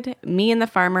Overexcited, Me and the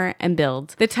Farmer, and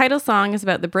Build. The title song is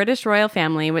about the British royal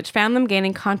family, which found them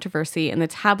gaining controversy in the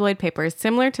tabloid papers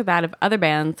similar to that of other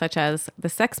bands such as the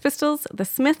Sex Pistols, the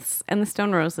Smiths, and the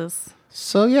Stone Roses.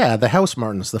 So yeah, the House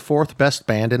Martins, the 4th best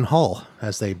band in Hull,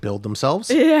 as they build themselves.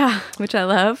 Yeah, which I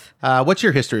love. What's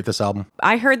your history with this album?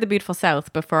 I heard The Beautiful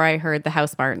South before I heard the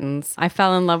House Martins. I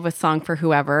fell in love with Song for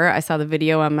Whoever. I saw the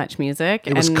video on Much Music.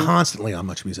 It was constantly on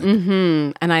Much Music.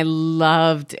 and I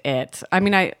loved it. I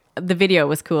mean, the video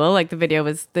was cool. Like, the video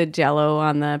was the jello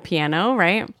on the piano,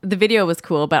 right? The video was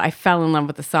cool, but I fell in love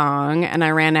with the song and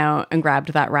I ran out and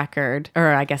grabbed that record,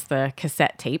 or I guess the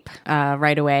cassette tape,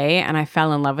 right away. And I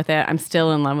fell in love with it. I'm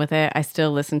still in love with it. I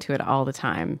still listen to it all the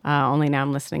time. Only now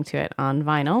I'm listening to it on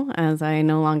vinyl as I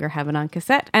no longer have it on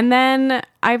cassette. And then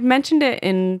I've mentioned it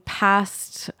in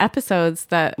past episodes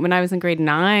that when I was in grade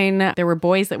 9, there were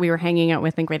boys that we were hanging out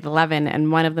with in grade 11,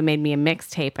 and one of them made me a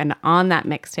mixtape. And on that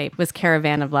mixtape was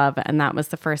Caravan of Love, and that was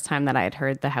the first time that I had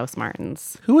heard the House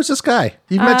Martins. Who was this guy?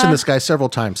 You've mentioned this guy several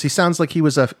times. He sounds like he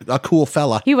was a cool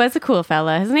fella. He was a cool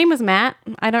fella. His name was Matt.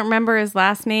 I don't remember his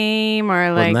last name or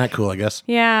like... Wasn't that cool, I guess?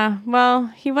 Yeah, well,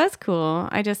 he was cool.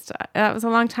 That was a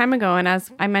long time ago. And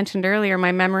as I mentioned earlier,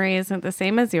 my memory isn't the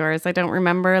same as yours. I don't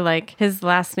remember like his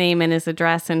last name and his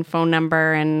address and phone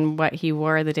number and what he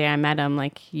wore the day I met him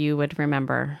like you would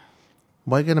remember.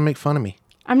 Why are you going to make fun of me?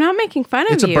 I'm not making fun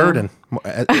of It's you. a burden,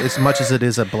 as much as it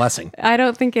is a blessing. I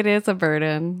don't think it is a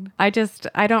burden. I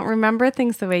don't remember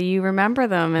things the way you remember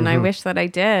them, and I wish that I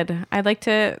did. I'd like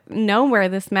to know where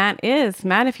this Matt is.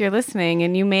 Matt, if you're listening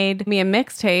and you made me a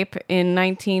mixtape in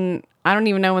I don't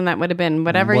even know when that would have been.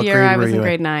 Whatever What year grade I were was in you in?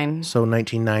 grade 9. So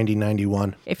 1990,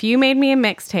 91. If you made me a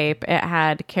mixtape, it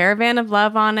had Caravan of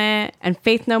Love on it, and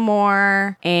Faith No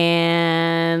More,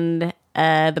 and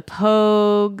the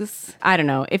Pogues. I don't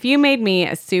know. If you made me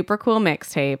a super cool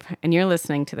mixtape and you're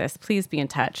listening to this, please be in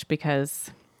touch,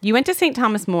 because you went to St.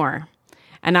 Thomas More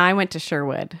and I went to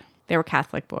Sherwood. They were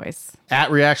Catholic boys. At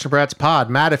Reaction Brats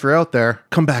Pod. Matt, if you're out there,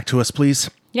 come back to us,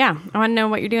 please. Yeah, I want to know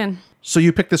what you're doing. So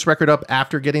you picked this record up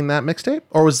after getting that mixtape?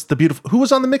 Or was who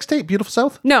was on the mixtape? Beautiful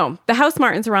South? No, the House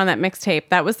Martins were on that mixtape.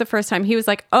 That was the first time he was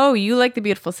like, "Oh, you like the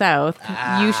Beautiful South?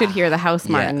 You should hear the House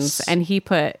Martins." yes. And he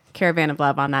put Caravan of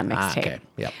Love on that mixtape, okay.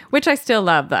 Yep. which I still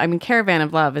love. I mean, Caravan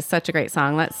of Love is such a great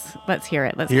song. Let's hear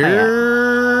it. Let's play it.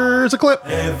 Here's a clip.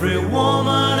 Every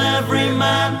woman, every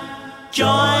man,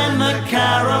 join the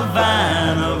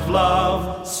caravan of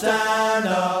love. Stand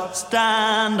up,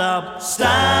 stand up,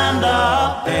 stand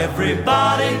up.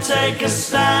 Everybody take a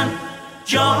stand.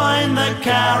 Join the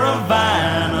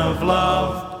caravan of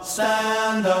love.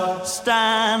 Stand up,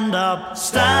 stand up,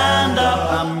 stand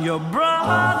up. I'm your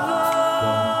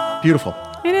brother. Beautiful.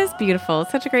 It is beautiful.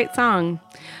 It's such a great song.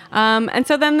 And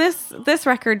so then this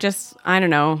record just, I don't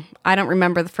know. I don't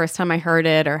remember the first time I heard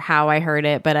it or how I heard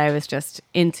it, but I was just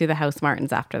into the House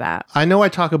Martins after that. I know I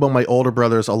talk about my older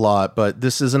brothers a lot, but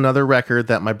this is another record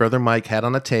that my brother Mike had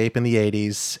on a tape in the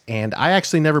 80s, and I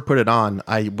actually never put it on.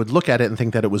 I would look at it and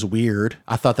think that it was weird.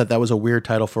 I thought that was a weird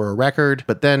title for a record,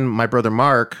 but then my brother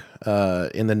Mark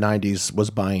in the 90s was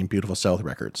buying Beautiful South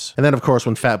records. And then, of course,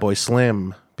 when Fatboy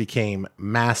Slim became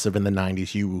massive in the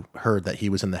 90s, you heard that he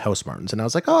was in the House Martins. And I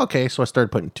was like, oh, okay. So I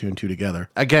started putting two and two together.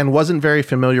 Again, wasn't very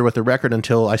familiar with the record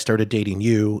until I started dating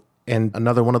you. And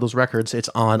another one of those records, it's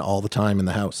on all the time in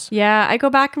the house. Yeah, I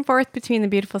go back and forth between the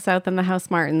Beautiful South and the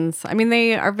House Martins. I mean,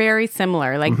 they are very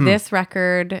similar. Like this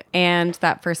record and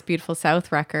that first Beautiful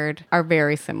South record are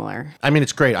very similar. I mean,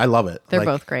 it's great. I love it. They're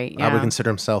both great, I yeah. would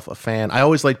consider myself a fan. I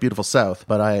always liked Beautiful South,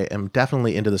 but I am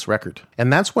definitely into this record.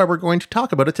 And that's why we're going to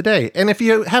talk about it today. And if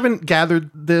you haven't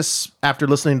gathered this after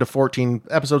listening to 14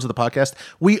 episodes of the podcast,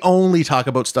 we only talk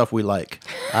about stuff we like.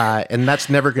 And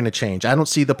that's never going to change. I don't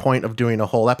see the point of doing a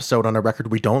whole episode on a record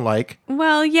we don't like.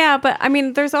 Well, yeah, but I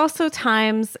mean, there's also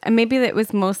times, and maybe that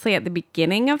was mostly at the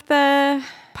beginning of the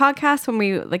podcast when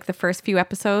we, like the first few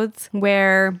episodes,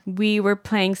 where we were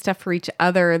playing stuff for each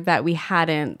other that we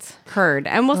hadn't heard.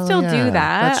 And we'll still yeah. do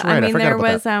that. That's right. I I mean, forgot there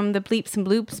about was the Bleeps and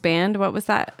Bloops band. What was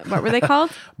that? What were they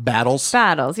called? Battles.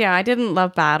 Battles. Yeah, I didn't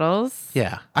love Battles.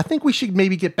 Yeah. I think we should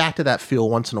maybe get back to that feel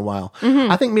once in a while.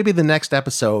 I think maybe the next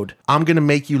episode, I'm going to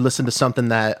make you listen to something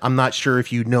that I'm not sure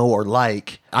if you know or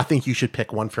like. I think you should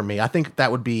pick one for me. I think that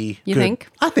would be You good. think?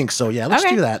 I think so, yeah. Let's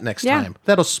Okay. do that next Yeah. time.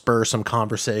 That'll spur some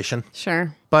conversation.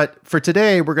 Sure. But for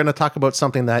today, we're going to talk about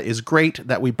something that is great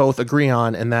that we both agree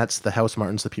on, and that's the House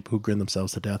Martins, the people who grin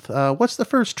themselves to death. What's the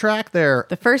first track there?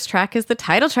 The first track is the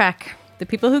title track, The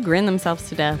People Who Grin Themselves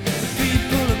to Death.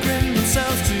 People who grin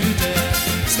themselves to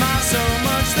death, smile so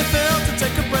much they failed to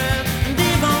take a breath, and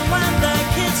even when their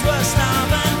kids were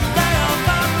starving, they all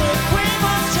thought the queen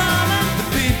was charming. The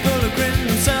people who grin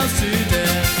themselves to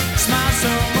death, smile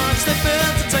so much they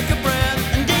failed to take a breath,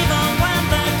 and even when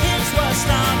their kids were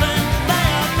starving, they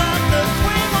all thought the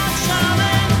queen was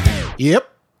charming. Yep.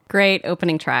 Great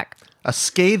opening track. A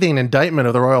scathing indictment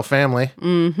of the royal family.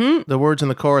 Mm-hmm. The words in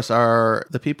the chorus are,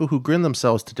 the people who grin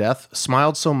themselves to death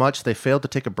smiled so much they failed to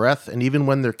take a breath, and even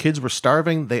when their kids were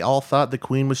starving, they all thought the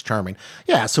queen was charming.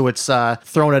 Yeah, so it's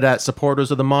thrown it at supporters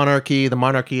of the monarchy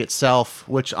itself,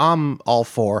 which I'm all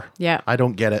for. Yeah. I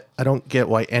don't get it. I don't get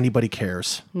why anybody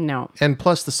cares. No. And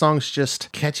plus, the song's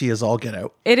just catchy as all get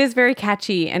out. It is very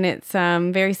catchy, and it's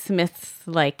very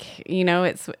Smiths-like. You know,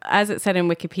 it's, as it said in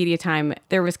Wikipedia time,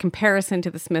 there was comparison to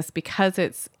the Smiths because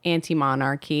it's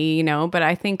anti-monarchy, you know. But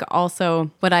I think also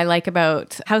what I like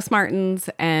about House Martins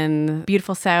and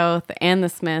Beautiful South and the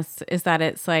Smiths is that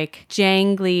it's like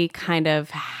jangly, kind of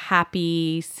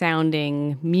happy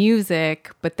sounding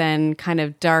music, but then kind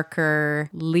of darker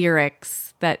lyrics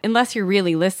that, unless you're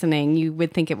really listening, you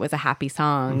would think it was a happy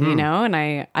song, you know? And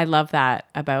I love that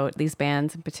about these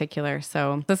bands in particular.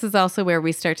 So this is also where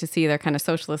we start to see their kind of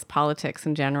socialist politics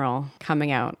in general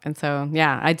coming out. And so,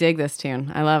 yeah, I dig this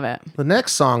tune. I love it. The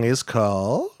next song is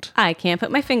called... I can't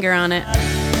put my finger on it.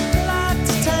 Like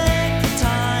to take the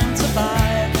time to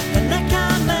bite, and I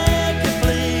can make it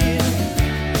bleed.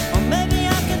 Or maybe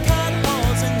I can cut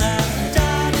holes in that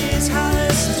daddy's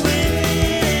house as we leave.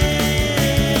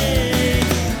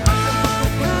 I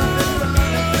can't put my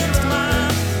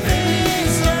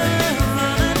finger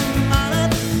on it.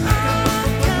 I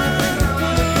can't put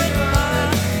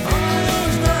my on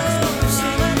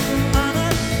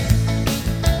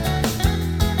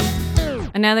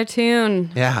it. Another tune.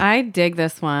 Yeah. I dig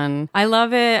this one. I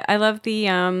love it. I love the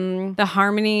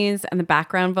harmonies and the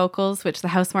background vocals, which the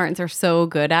House Martins are so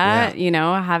good at, Yeah. you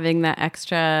know, having the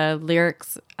extra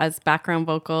lyrics as background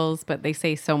vocals, but they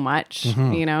say so much,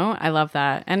 you know. I love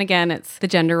that. And again, it's the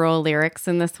gender role lyrics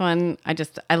in this one. I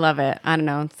love it. I don't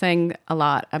know, it's saying a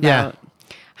lot about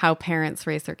how parents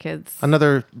raise their kids.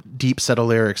 Another deep set of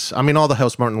lyrics. I mean, all the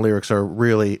House Martin lyrics are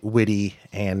really witty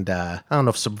and I don't know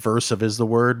if subversive is the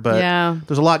word, but Yeah.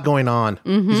 there's a lot going on.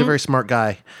 He's a very smart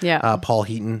guy, Yeah. Paul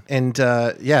Heaton. And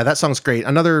yeah, that song's great.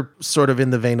 Another sort of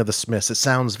in the vein of the Smiths. It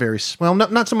sounds very, well,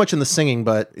 not so much in the singing,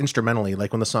 but instrumentally,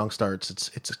 like when the song starts,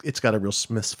 it's got a real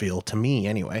Smiths feel to me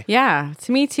anyway. Yeah,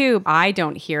 to me too. I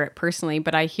don't hear it personally,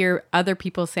 but I hear other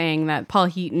people saying that Paul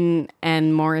Heaton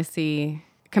and Morrissey,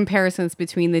 comparisons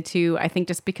between the two, I think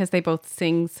just because they both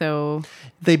sing so...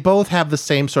 They both have the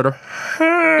same sort of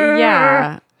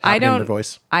Yeah. happening in their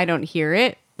voice. I don't hear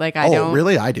it. Like, Oh,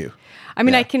 really? I do. I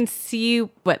mean, Yeah. I can see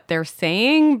what they're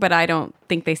saying, but I don't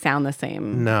think they sound the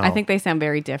same. No. I think they sound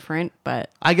very different, but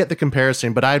I get the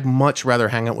comparison, but I'd much rather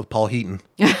hang out with Paul Heaton.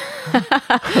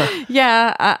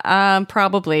 yeah,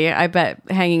 probably. I bet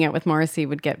hanging out with Morrissey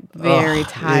would get very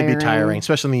tiring. It'd be tiring,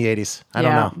 especially in the 80s. I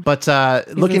Yeah. don't know. But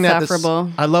looking at this,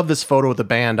 insufferable. I love this photo of the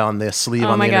band on the sleeve,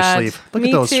 on my the inner God. sleeve. Look Me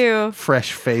at those too.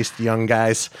 fresh-faced young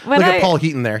guys. But Look at I- Paul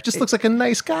Heaton there. Just looks like a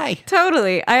nice guy.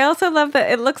 Totally. I also love that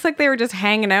it looks like they were just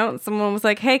hanging out. And someone was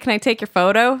like, "Hey, can I take your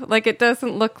photo?" Like, it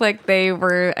doesn't look like they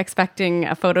were expecting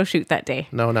a photo shoot that day.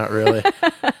 No, not really.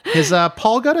 His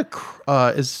Paul got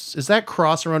is that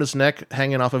cross around his neck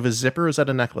hanging off of his zipper? Or is that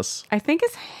a necklace? I think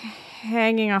it's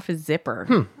hanging off his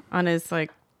zipper on his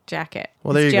like jacket.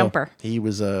 Well, there his you jumper. go. He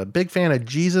was a big fan of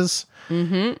Jesus,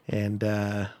 and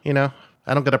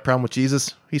I don't got a problem with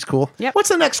Jesus. He's cool. Yep. What's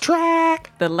the next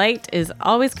track? The light is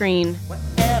always green.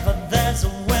 Wherever there's a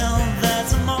will,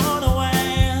 there's a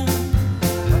motorway.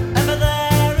 Wherever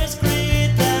there is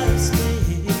greed, there is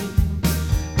sleep.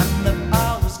 And I've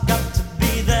always got to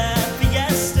be there for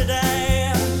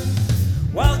yesterday.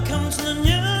 Welcome to the new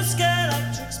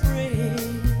electric spree.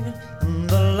 And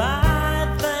the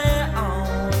light they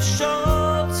always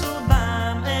show to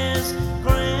them is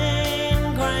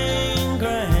green, green,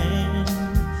 green.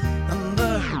 And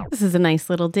the This is a nice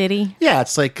little ditty. Yeah,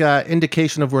 it's like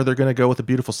indication of where they're going to go with the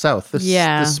Beautiful South.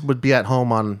 This would be at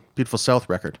home on Beautiful South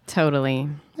record. Totally.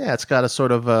 Yeah, it's got a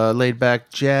sort of laid-back,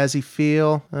 jazzy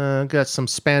feel. Got some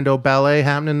Spandau Ballet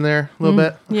happening there a little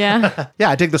bit. Yeah. Yeah,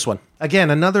 I dig this one.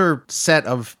 Again, another set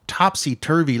of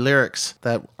topsy-turvy lyrics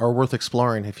that are worth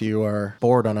exploring if you are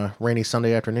bored on a rainy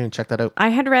Sunday afternoon. Check that out. I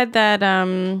had read that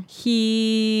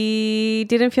he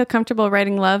didn't feel comfortable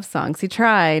writing love songs. He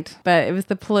tried, but it was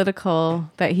the political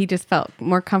that he just felt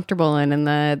more comfortable in, and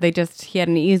he had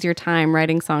an easier time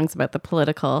writing songs about the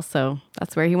political. So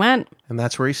that's where he went. And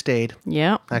that's where he stayed.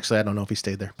 Yep. Actually, I don't know if he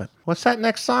stayed there, but what's that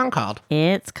next song called?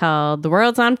 It's called "The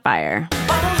World's on Fire."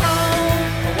 what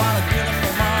a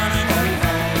beautiful morning.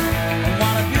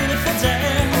 What a beautiful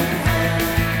day.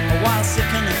 What a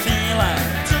sickening feeling.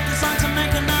 Took the song to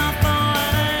make an outflow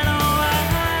and ain't alright.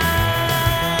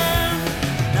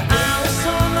 Now I was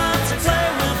told not to play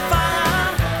with fire.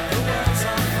 The world's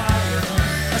on fire.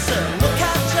 I said, look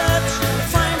out, Judge, the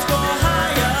flames go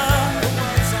higher. The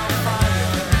world's on fire.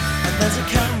 And there's a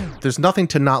current. There's nothing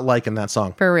to not like in that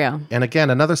song. For real. And again,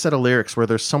 another set of lyrics where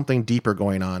there's something deeper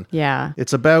going on. Yeah.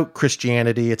 It's about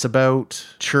Christianity. It's about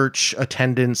church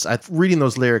attendance. Reading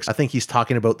those lyrics, I think he's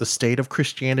talking about the state of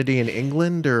Christianity in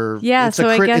England, or Yeah, it's so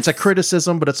I it's a guess-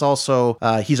 criticism, but it's also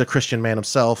he's a Christian man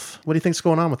himself. What do you think's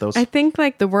going on with those? I think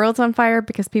like the world's on fire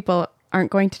because people aren't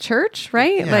going to church,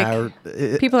 right? Yeah,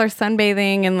 like people are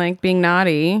sunbathing and like being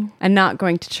naughty and not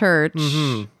going to church.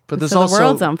 but there's So also the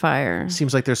world's on fire.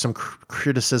 seems like there's some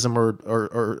criticism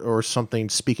or something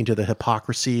speaking to the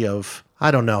hypocrisy of, I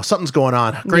don't know, something's going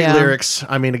on. Great Yeah. lyrics.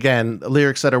 I mean, again,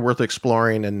 lyrics that are worth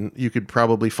exploring and you could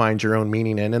probably find your own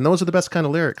meaning in. And those are the best kind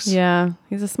of lyrics. Yeah,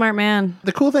 he's a smart man.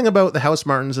 The cool thing about the House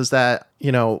Martins is that,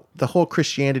 the whole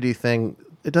Christianity thing,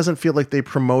 it doesn't feel like they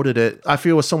promoted it. I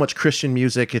feel with so much Christian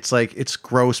music, it's like, it's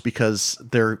gross because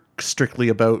they're strictly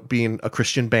about being a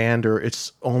Christian band, or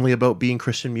it's only about being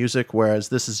Christian music, whereas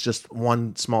this is just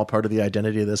one small part of the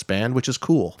identity of this band, which is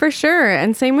cool. For sure.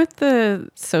 And same with the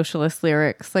socialist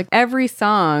lyrics. Like every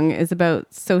song is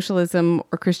about socialism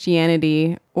or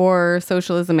Christianity or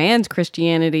socialism and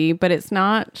Christianity, but it's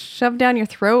not shoved down your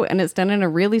throat, and it's done in a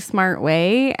really smart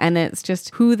way. And it's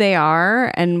just who they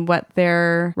are and what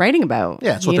they're writing about.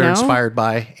 Yeah, it's what you they're know? inspired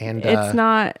by. And It's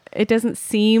not, it doesn't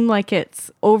seem like it's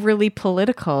overly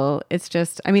political. It's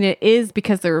just, I mean, it is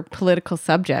because they're political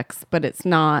subjects, but it's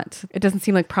not, it doesn't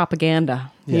seem like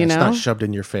propaganda, yeah, you it's know? not shoved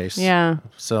in your face. Yeah,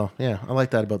 So, yeah, I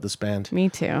like that about this band. me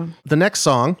too. The next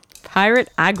song, Pirate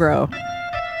Aggro.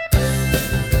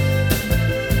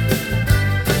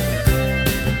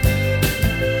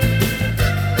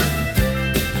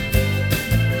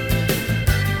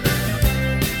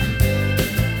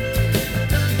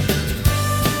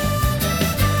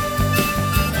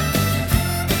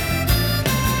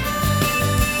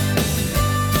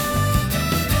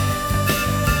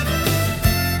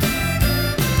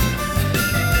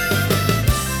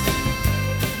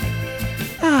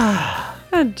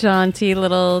 A jaunty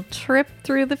little trip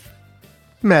through the...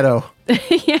 Meadow.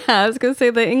 yeah, I was going to say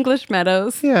the English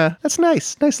meadows. Yeah, that's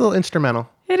nice. Nice little instrumental.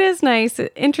 It is nice.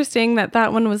 Interesting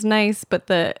that one was nice, but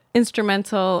the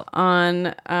instrumental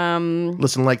on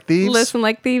Listen Like Thieves? Listen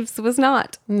Like Thieves was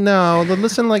not. No, the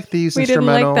Listen Like Thieves We didn't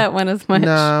instrumental. like that one as much.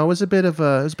 No, it was a bit of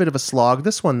a slog.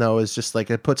 This one though is just like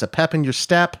it puts a pep in your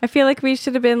step. I feel like we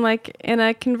should have been like in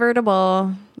a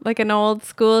convertible like an old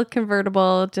school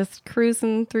convertible, just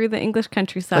cruising through the English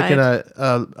countryside. Like in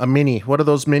a mini. What are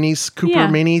those minis? Cooper Yeah,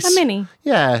 minis? a mini.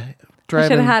 Yeah. I should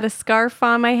Driving. have had a scarf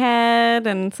on my head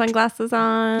and sunglasses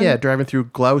on. Yeah, driving through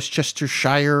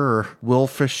Gloucestershire or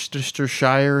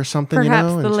Wiltshire or something, Perhaps you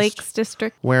know, the and just Lakes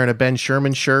District. wearing a Ben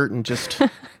Sherman shirt and just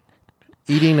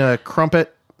eating a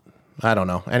crumpet. I don't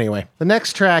know. Anyway, the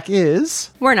next track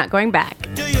is We're not going back.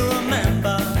 Do you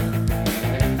remember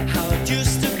how it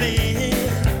used to be?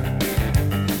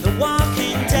 The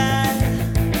Walking Dead,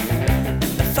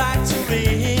 the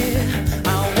factory.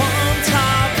 I won't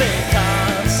talk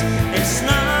because it's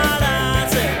not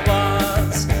as it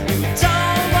was. You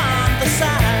don't want the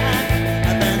sack,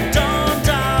 and then don't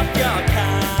dock your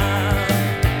cab.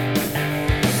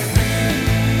 We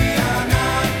are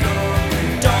not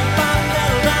going. Don't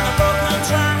backpedal down a broken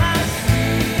track.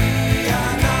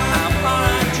 I'm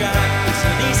alright, Jack. It's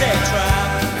an easy trap.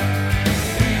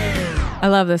 I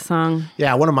love this song.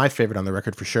 yeah, one of my favorite on the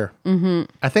record for sure. Mm-hmm.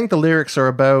 I think the lyrics are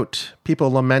about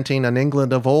people lamenting an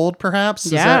England of old, perhaps.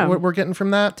 Is Yeah. that what we're getting from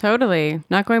that? Totally.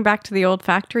 Not going back to the old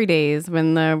factory days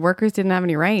when the workers didn't have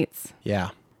any rights. Yeah,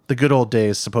 the good old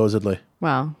days, supposedly.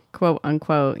 Well, quote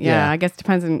unquote. Yeah, Yeah. I guess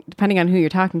depending on who you're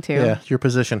talking to. Yeah, your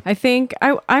position. I think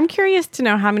I'm curious to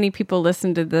know how many people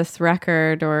listen to this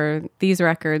record or these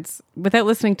records without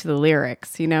listening to the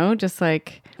lyrics, you know, just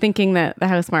like thinking that the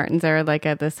House Martins are like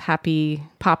this happy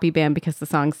poppy band because the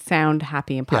songs sound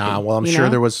happy and poppy. Yeah, well, I'm you sure know?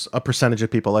 there was a percentage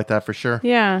of people like that for sure.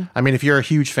 Yeah. I mean, if you're a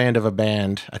huge fan of a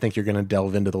band, I think you're going to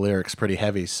delve into the lyrics pretty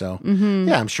heavy. So,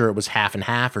 yeah, I'm sure it was half and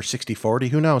half or 60-40.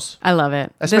 Who knows? I love it.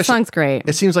 This Especially- song's great.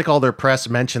 It seems like all their press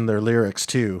mentioned their lyrics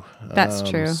too. That's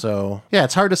true. So, yeah,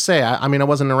 it's hard to say. I mean, I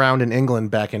wasn't around in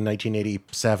England back in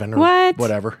 1987 or What?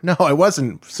 whatever. No, I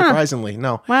wasn't, surprisingly.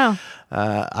 No. Wow.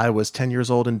 I was 10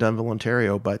 years old in Dunnville,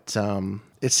 Ontario, but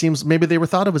it seems maybe they were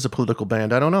thought of as a political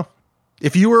band. I don't know.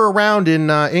 If you were around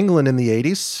in England in the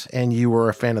 80s and you were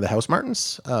a fan of the House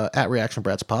Martins, at Reaction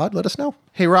Brats Pod, let us know.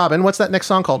 Hey, Robin, what's that next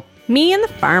song called? Me and the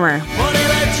Farmer. What did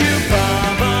let you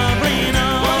probably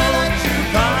know?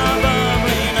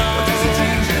 Probably know.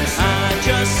 I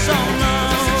just don't know.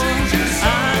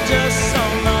 I just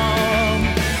don't know.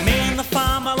 Me and the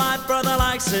farmer, like brother,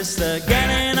 like sister,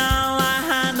 getting on like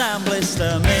hand and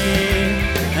blister. Me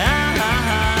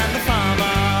and the farmer.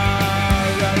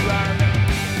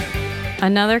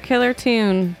 Another killer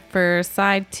tune for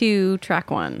side 2,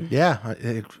 track 1. Yeah,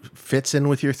 it fits in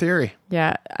with your theory.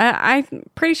 Yeah, I'm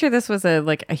pretty sure this was a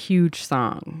huge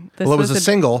song. This Well, it was a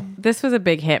single. This was a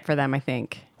big hit for them, I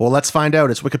think. Well, let's find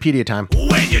out. It's Wikipedia time.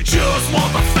 When you just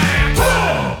want the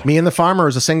facts. Me and the Farmer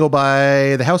is a single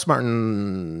by the House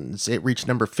Martins. It reached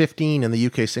number 15 in the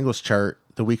UK singles chart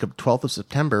the week of 12th of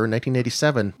September,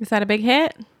 1987. Is that a big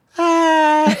hit?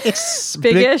 It's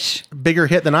Big-ish. bigger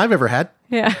hit than I've ever had.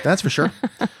 Yeah. That's for sure.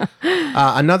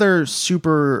 Another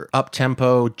super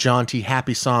up-tempo, jaunty,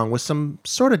 happy song with some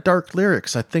sort of dark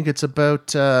lyrics. I think it's about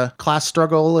class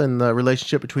struggle and the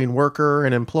relationship between worker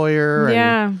and employer.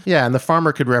 And, yeah, and the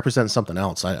farmer could represent something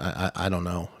else. I don't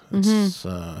know. It's,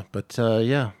 but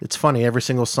yeah, it's funny. Every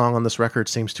single song on this record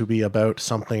seems to be about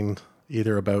something,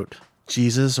 either about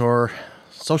Jesus or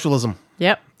socialism.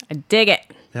 Yep. I dig it.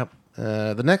 Yep.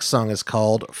 The next song is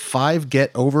called 5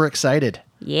 Get Overexcited.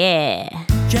 Yeah.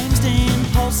 James Dean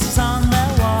posters on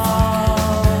their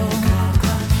wall.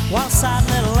 What sad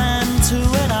little end to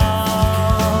it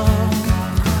all.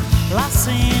 Last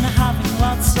seen having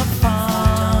lots of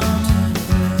fun.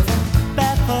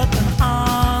 Barefoot and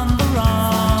on the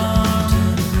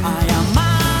run. I am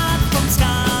mad from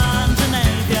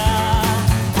Scandinavia.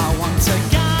 I want a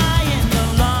guy in the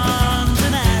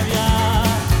London area.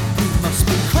 He must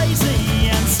be crazy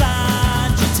and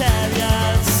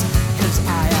Sagittarius. 'Cause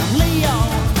I am Leo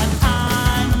and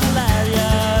I'm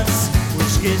hilarious,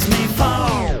 which gives me fall.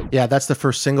 Yeah, that's the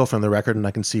first single from the record, and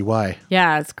I can see why.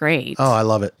 Yeah, it's great. Oh, I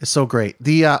love it. It's so great.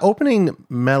 The opening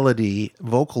melody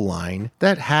vocal line,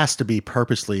 that has to be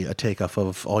purposely a takeoff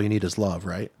of All You Need Is Love,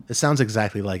 right? It sounds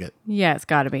exactly like it. Yeah, it's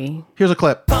got to be. Here's a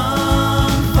clip. Fun,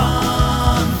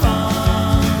 fun,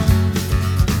 fun.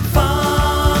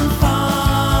 Fun,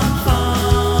 fun,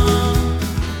 fun.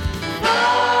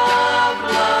 Love,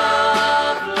 love,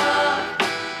 love.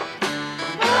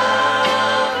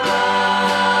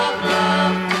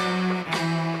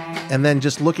 And then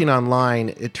just looking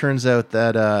online, it turns out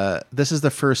that this is the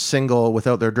first single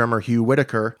without their drummer, Hugh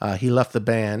Whitaker. He left the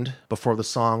band before the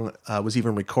song was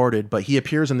even recorded, but he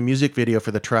appears in the music video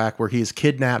for the track where he's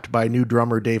kidnapped by new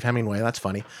drummer Dave Hemingway. That's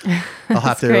funny. I'll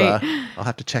have to great. I'll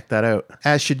have to check that out.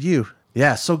 As should you.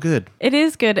 Yeah, so good. It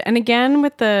is good. And again,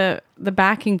 with the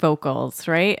backing vocals,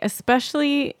 right?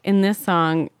 Especially in this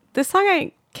song. This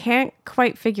song can't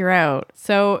quite figure out.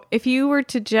 So if you were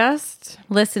to just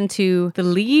listen to the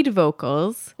lead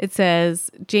vocals, it says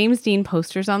James Dean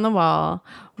posters on the wall.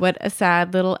 What a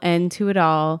sad little end to it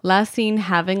all. Last seen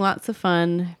having lots of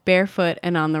fun, barefoot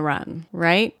and on the run,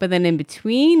 right? But then in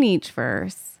between each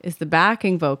verse is the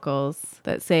backing vocals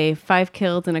that say 5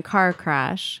 killed in a car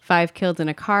crash, 5 killed in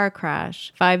a car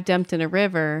crash, 5 dumped in a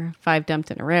river, 5 dumped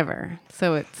in a river.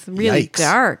 So it's really Yikes.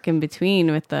 dark in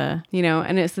between with the,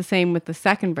 and it's the same with the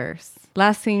second verse.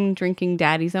 Last seen drinking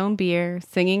daddy's own beer,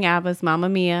 singing ABBA's Mamma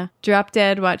Mia, drop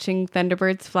dead watching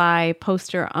Thunderbirds fly,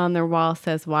 poster on their wall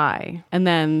says why. And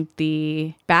then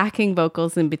the backing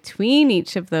vocals in between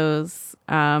each of those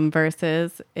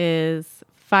verses is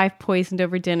 5 poisoned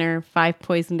over dinner, 5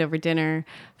 poisoned over dinner,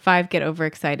 5 get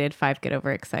overexcited, 5 get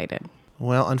overexcited.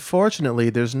 Well,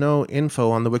 unfortunately, there's no info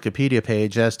on the Wikipedia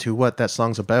page as to what that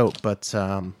song's about, but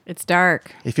It's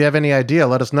dark. if you have any idea,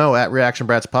 let us know at Reaction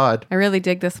Brats Pod. I really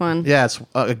dig this one. Yeah, it's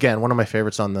again one of my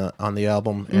favorites on the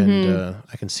album, and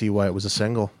I can see why it was a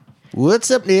single.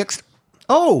 What's up next?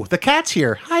 Oh, the cat's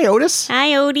here. Hi, Otis. Hi,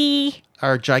 Odie.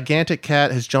 Our gigantic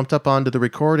cat has jumped up onto the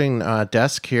recording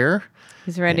desk here,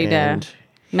 He's ready And to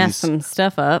mess he's- some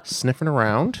stuff up. sniffing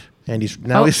around, and he's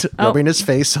rubbing his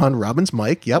face on Robin's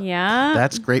mic. Yep. Yeah.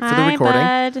 That's great for the Hi, recording.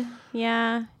 Bud.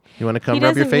 Yeah. You want to come He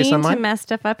rub your doesn't face mean on to mine? mess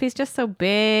stuff up. He's just so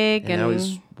big And now and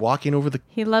he's walking over the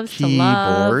he loves to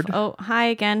love. keyboard. Oh, hi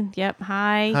again. Yep.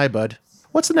 Hi. Hi, bud.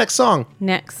 What's the next song?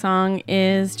 Next song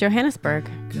is Johannesburg.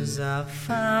 'Cause I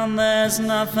found there's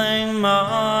nothing more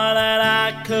that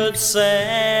I could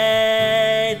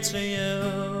say to you.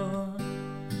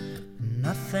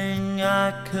 Nothing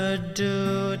I could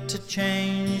do to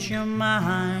change your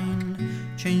mind,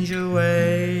 change your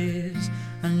ways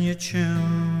and your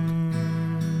tune.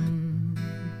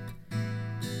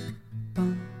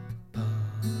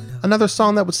 Another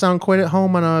song that would sound quite at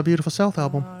home on a Beautiful South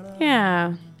album.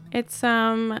 Yeah. It's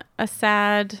a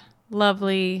sad,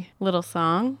 lovely little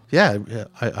song. Yeah,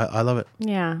 I love it.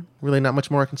 Yeah. Really not much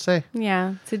more I can say.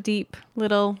 Yeah. It's a deep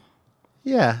little.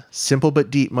 Yeah, simple but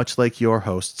deep, much like your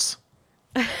hosts.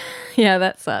 Yeah,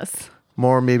 that's us.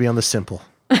 More maybe on the simple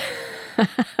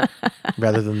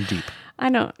rather than the deep. I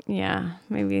don't. Yeah.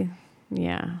 Maybe.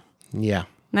 Yeah. Yeah.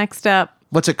 Next up,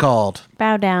 What's it called?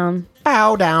 Bow Down.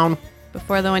 Bow Down.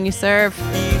 Before the one you serve.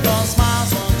 Eagle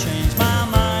smiles won't change my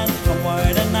mind. I'm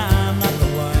worried and I'm not the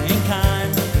worrying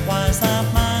kind. Why is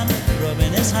that man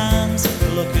rubbing his hands,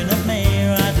 looking at me,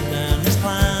 writing down his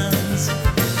plans?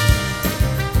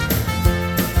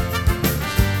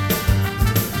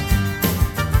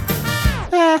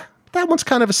 That one's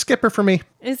kind of a skipper for me.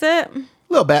 Is it?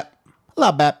 Little bit.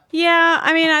 Little bit. Yeah.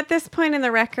 I mean, at this point in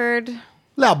the record,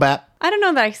 Little bit. I don't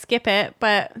know that I skip it,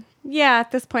 but yeah,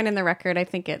 at this point in the record, I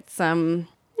think it's yeah.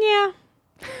 I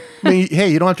mean, hey,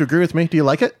 you don't have to agree with me. Do you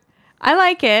like it? I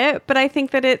like it, but I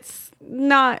think that it's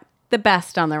not the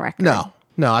best on the record. No.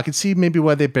 No, I can see maybe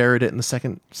why they buried it in the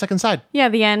second side. Yeah,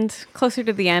 the end, closer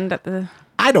to the end at the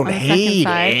I don't on the hate second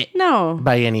side. it No.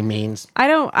 by any means. I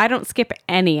don't skip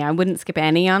any. I wouldn't skip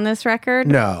any on this record.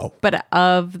 No. But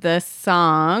of the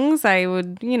songs, I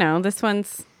would, this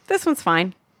one's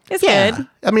fine. It's Yeah. good.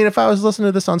 I mean, if I was listening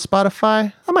to this on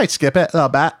Spotify, I might skip it. Little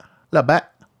bit. Little bit.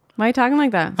 Why are you talking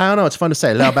like that? I don't know. It's fun to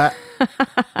say. Little bit.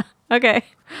 Okay.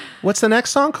 What's the next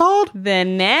song called? The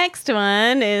next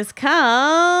one is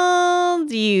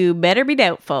called You Better Be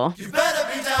Doubtful. You better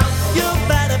be doubtful. You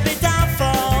better be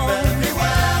doubtful. Better be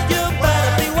wild. You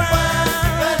better be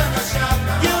wild. Better not shout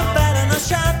now. You better not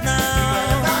shout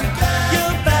now. Not care. You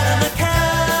better not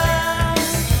care.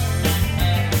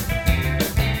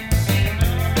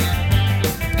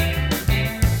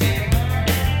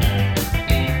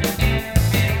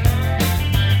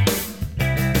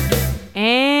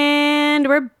 And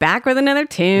we're back with another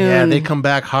tune. Yeah, they come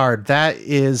back hard. That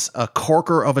is a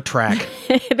corker of a track.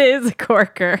 It is a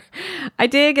corker. I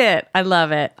dig it. I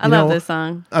love it. I love this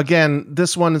song. Again,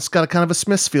 this one, it's got a kind of a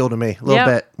Smiths feel to me a little Yep.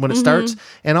 bit when it starts.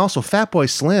 And also Fatboy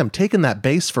Slim taking that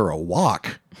bass for a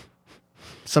walk.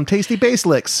 Some tasty bass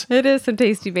licks. It is some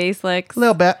tasty bass licks. A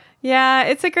little bit. Yeah,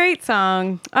 it's a great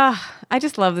song. I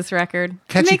just love this record.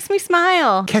 Catchy- It makes me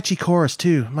smile. Catchy chorus,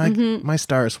 too. My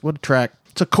stars. What a track.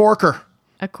 It's a corker.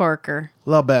 A corker. A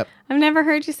little bit. I've never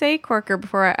heard you say corker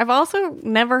before. I've also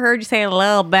never heard you say a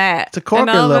little bit. It's a corker, and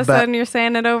all little of a bit. sudden you're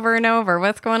saying it over and over.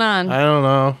 What's going on? I don't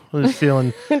know. I'm just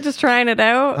feeling, Just trying it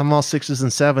out. I'm all 6s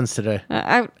and 7s today.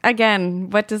 Again,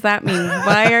 what does that mean?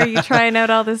 Why are you trying out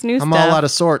all this new I'm stuff? all out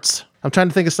of sorts. I'm trying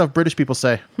to think of stuff British people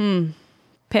say.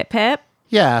 Pip pip.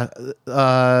 Yeah.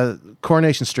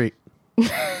 Coronation Street.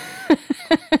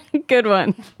 Good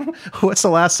one. What's the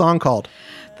last song called?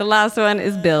 The last one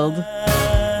is Build.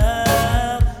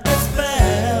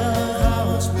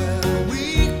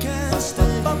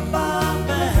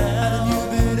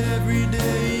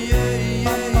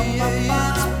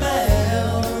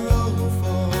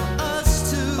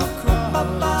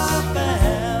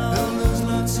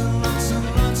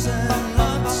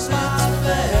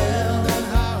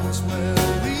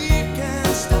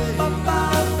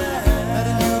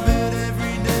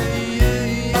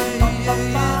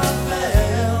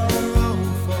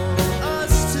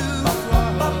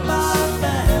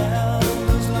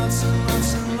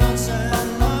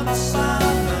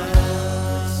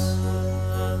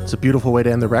 beautiful way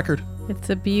to end the record. It's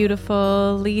a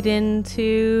beautiful lead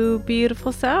into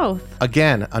Beautiful South.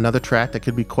 Again, another track that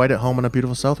could be quite at home on a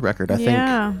Beautiful South record. I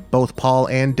Yeah. think both Paul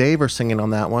and Dave are singing on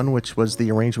that one, which was the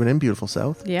arrangement in Beautiful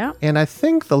South. Yeah. And I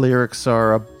think the lyrics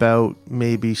are about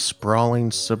maybe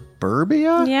sprawling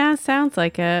suburbia. Yeah, sounds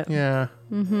like it. Yeah.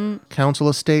 Mm-hmm. Council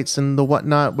estates and the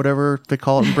whatnot, whatever they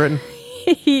call it in Britain.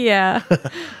 Yeah.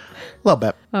 Little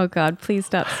bit. Oh, God, please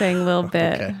stop saying little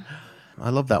bit. Okay. I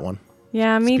love that one.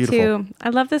 Yeah, me beautiful. too. I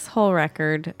love this whole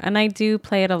record, and I do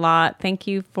play it a lot. Thank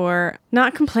you for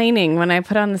not complaining when I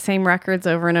put on the same records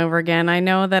over and over again. I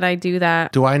know that I do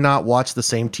that. Do I not watch the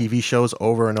same TV shows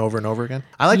over and over and over again?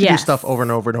 I like to do Yes. stuff over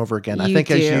and over and over again. I You think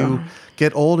as do. you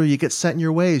get older, you get set in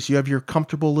your ways. You have your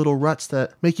comfortable little ruts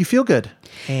that make you feel good.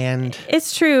 And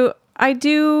It's true. I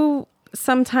do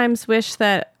sometimes wish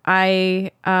that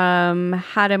I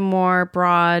had a more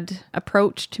broad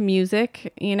approach to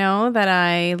music, that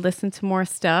I listen to more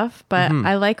stuff, but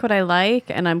I like what I like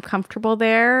and I'm comfortable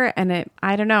there. And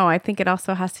I don't know, I think it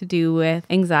also has to do with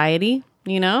anxiety.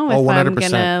 If I'm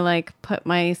 100%. gonna put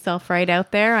myself right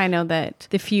out there, I know that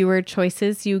the fewer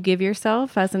choices you give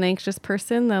yourself as an anxious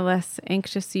person, the less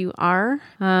anxious you are.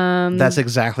 that's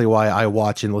exactly why I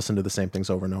watch and listen to the same things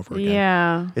over and over again.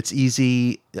 Yeah. It's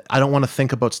easy. I don't want to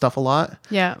think about stuff a lot.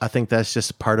 Yeah. I think that's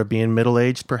just part of being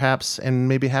middle-aged, perhaps, and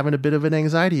maybe having a bit of an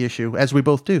anxiety issue, as we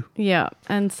both do. Yeah.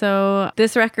 And so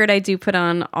this record I do put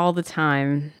on all the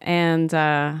time, and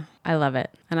I love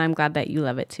it. And I'm glad that you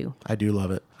love it too. I do love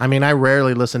it. I mean, I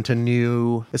rarely listen to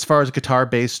new, as far as guitar,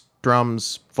 bass,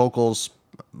 drums, vocals,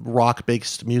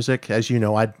 rock-based music. As you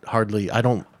know, I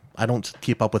don't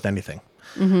keep up with anything.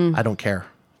 Mm-hmm. I don't care.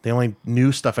 The only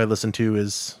new stuff I listen to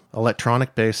is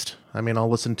electronic-based. I mean, I'll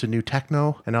listen to new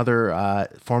techno and other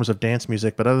forms of dance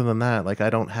music, but other than that, I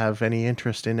don't have any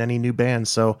interest in any new bands.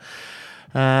 So,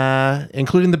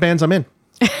 including the bands I'm in.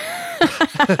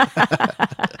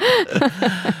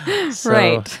 So,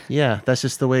 Right. Yeah, that's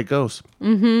just the way it goes.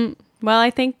 Well, I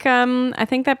think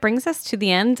that brings us to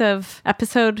the end of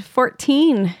episode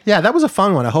 14. Yeah, that was a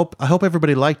fun one. I hope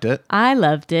everybody liked it. I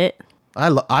loved it. I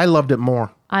loved it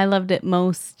more. I loved it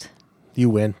most. You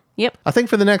win. Yep. I think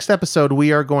for the next episode,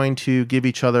 we are going to give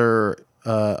each other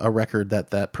a record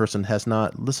that person has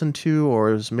not listened to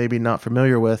or is maybe not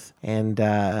familiar with. And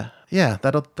yeah,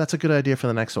 that's a good idea for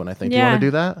the next one, I think. Do you Yeah. want to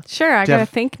do that? Sure, I Do you gotta have-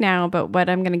 think now about what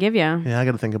I'm gonna give you. Yeah, I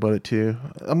got to think about it too.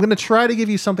 I'm going to try to give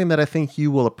you something that I think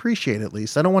you will appreciate at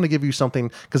least. I don't want to give you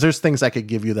something because there's things I could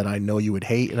give you that I know you would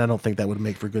hate, and I don't think that would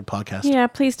make for a good podcast. Yeah,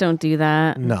 please don't do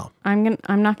that. No, I'm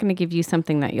not gonna give you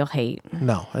something that you'll hate.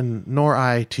 no, and nor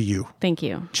I to you. Thank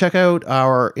you. Check out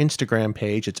our Instagram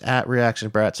page. It's at Reaction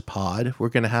Brats Pod. We're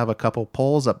going to have a couple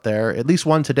polls up there, at least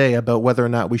one today, about whether or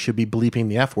not we should be bleeping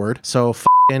the F word. So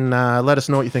let us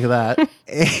know what you think of that.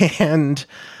 And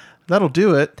that'll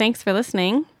do it. Thanks for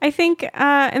listening. I think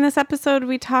in this episode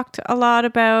we talked a lot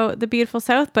about the Beautiful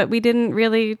South, but we didn't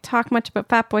really talk much about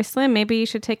Fatboy Slim. Maybe you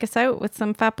should take us out with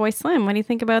some Fatboy Slim. What do you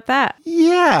think about that?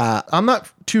 Yeah, I'm not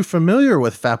too familiar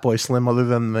with Fatboy Slim other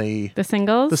than the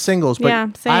singles? singles, but Yeah,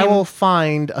 same. I will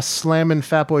find a Slammin'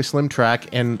 Fatboy Slim track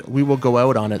and we will go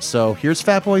out on it. So here's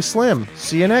Fatboy Slim.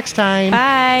 See you next time.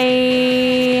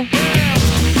 Bye.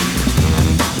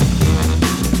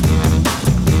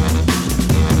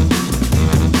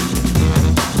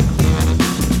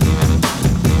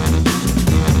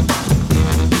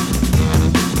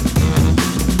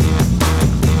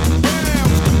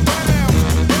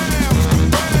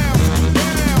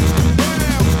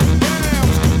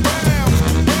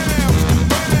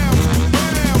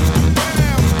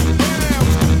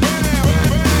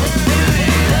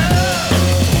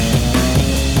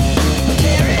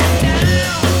 Tear it down.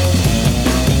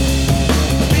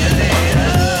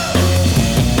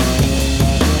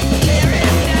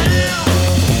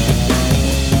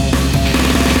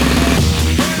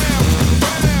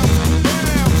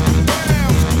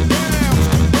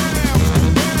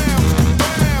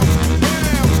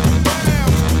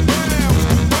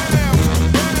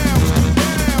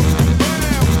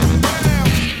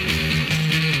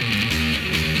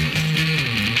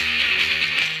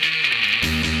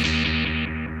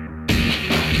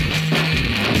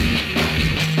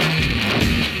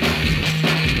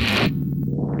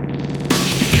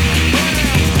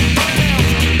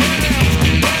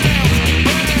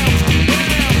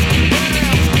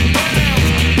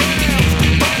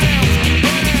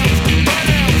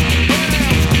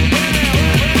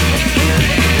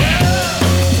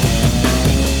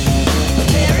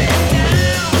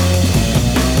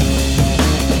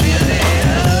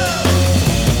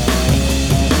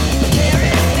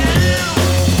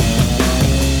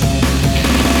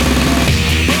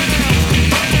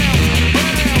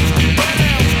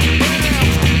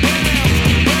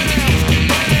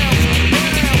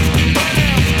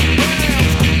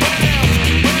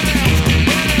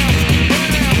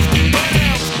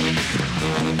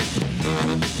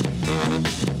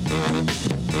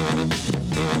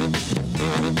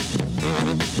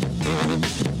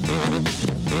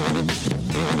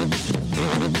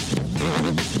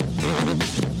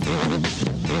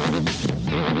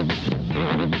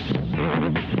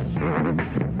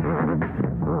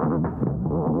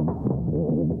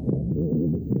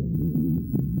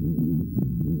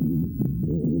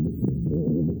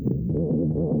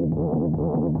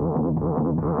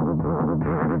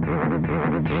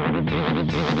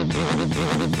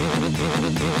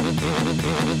 Bam!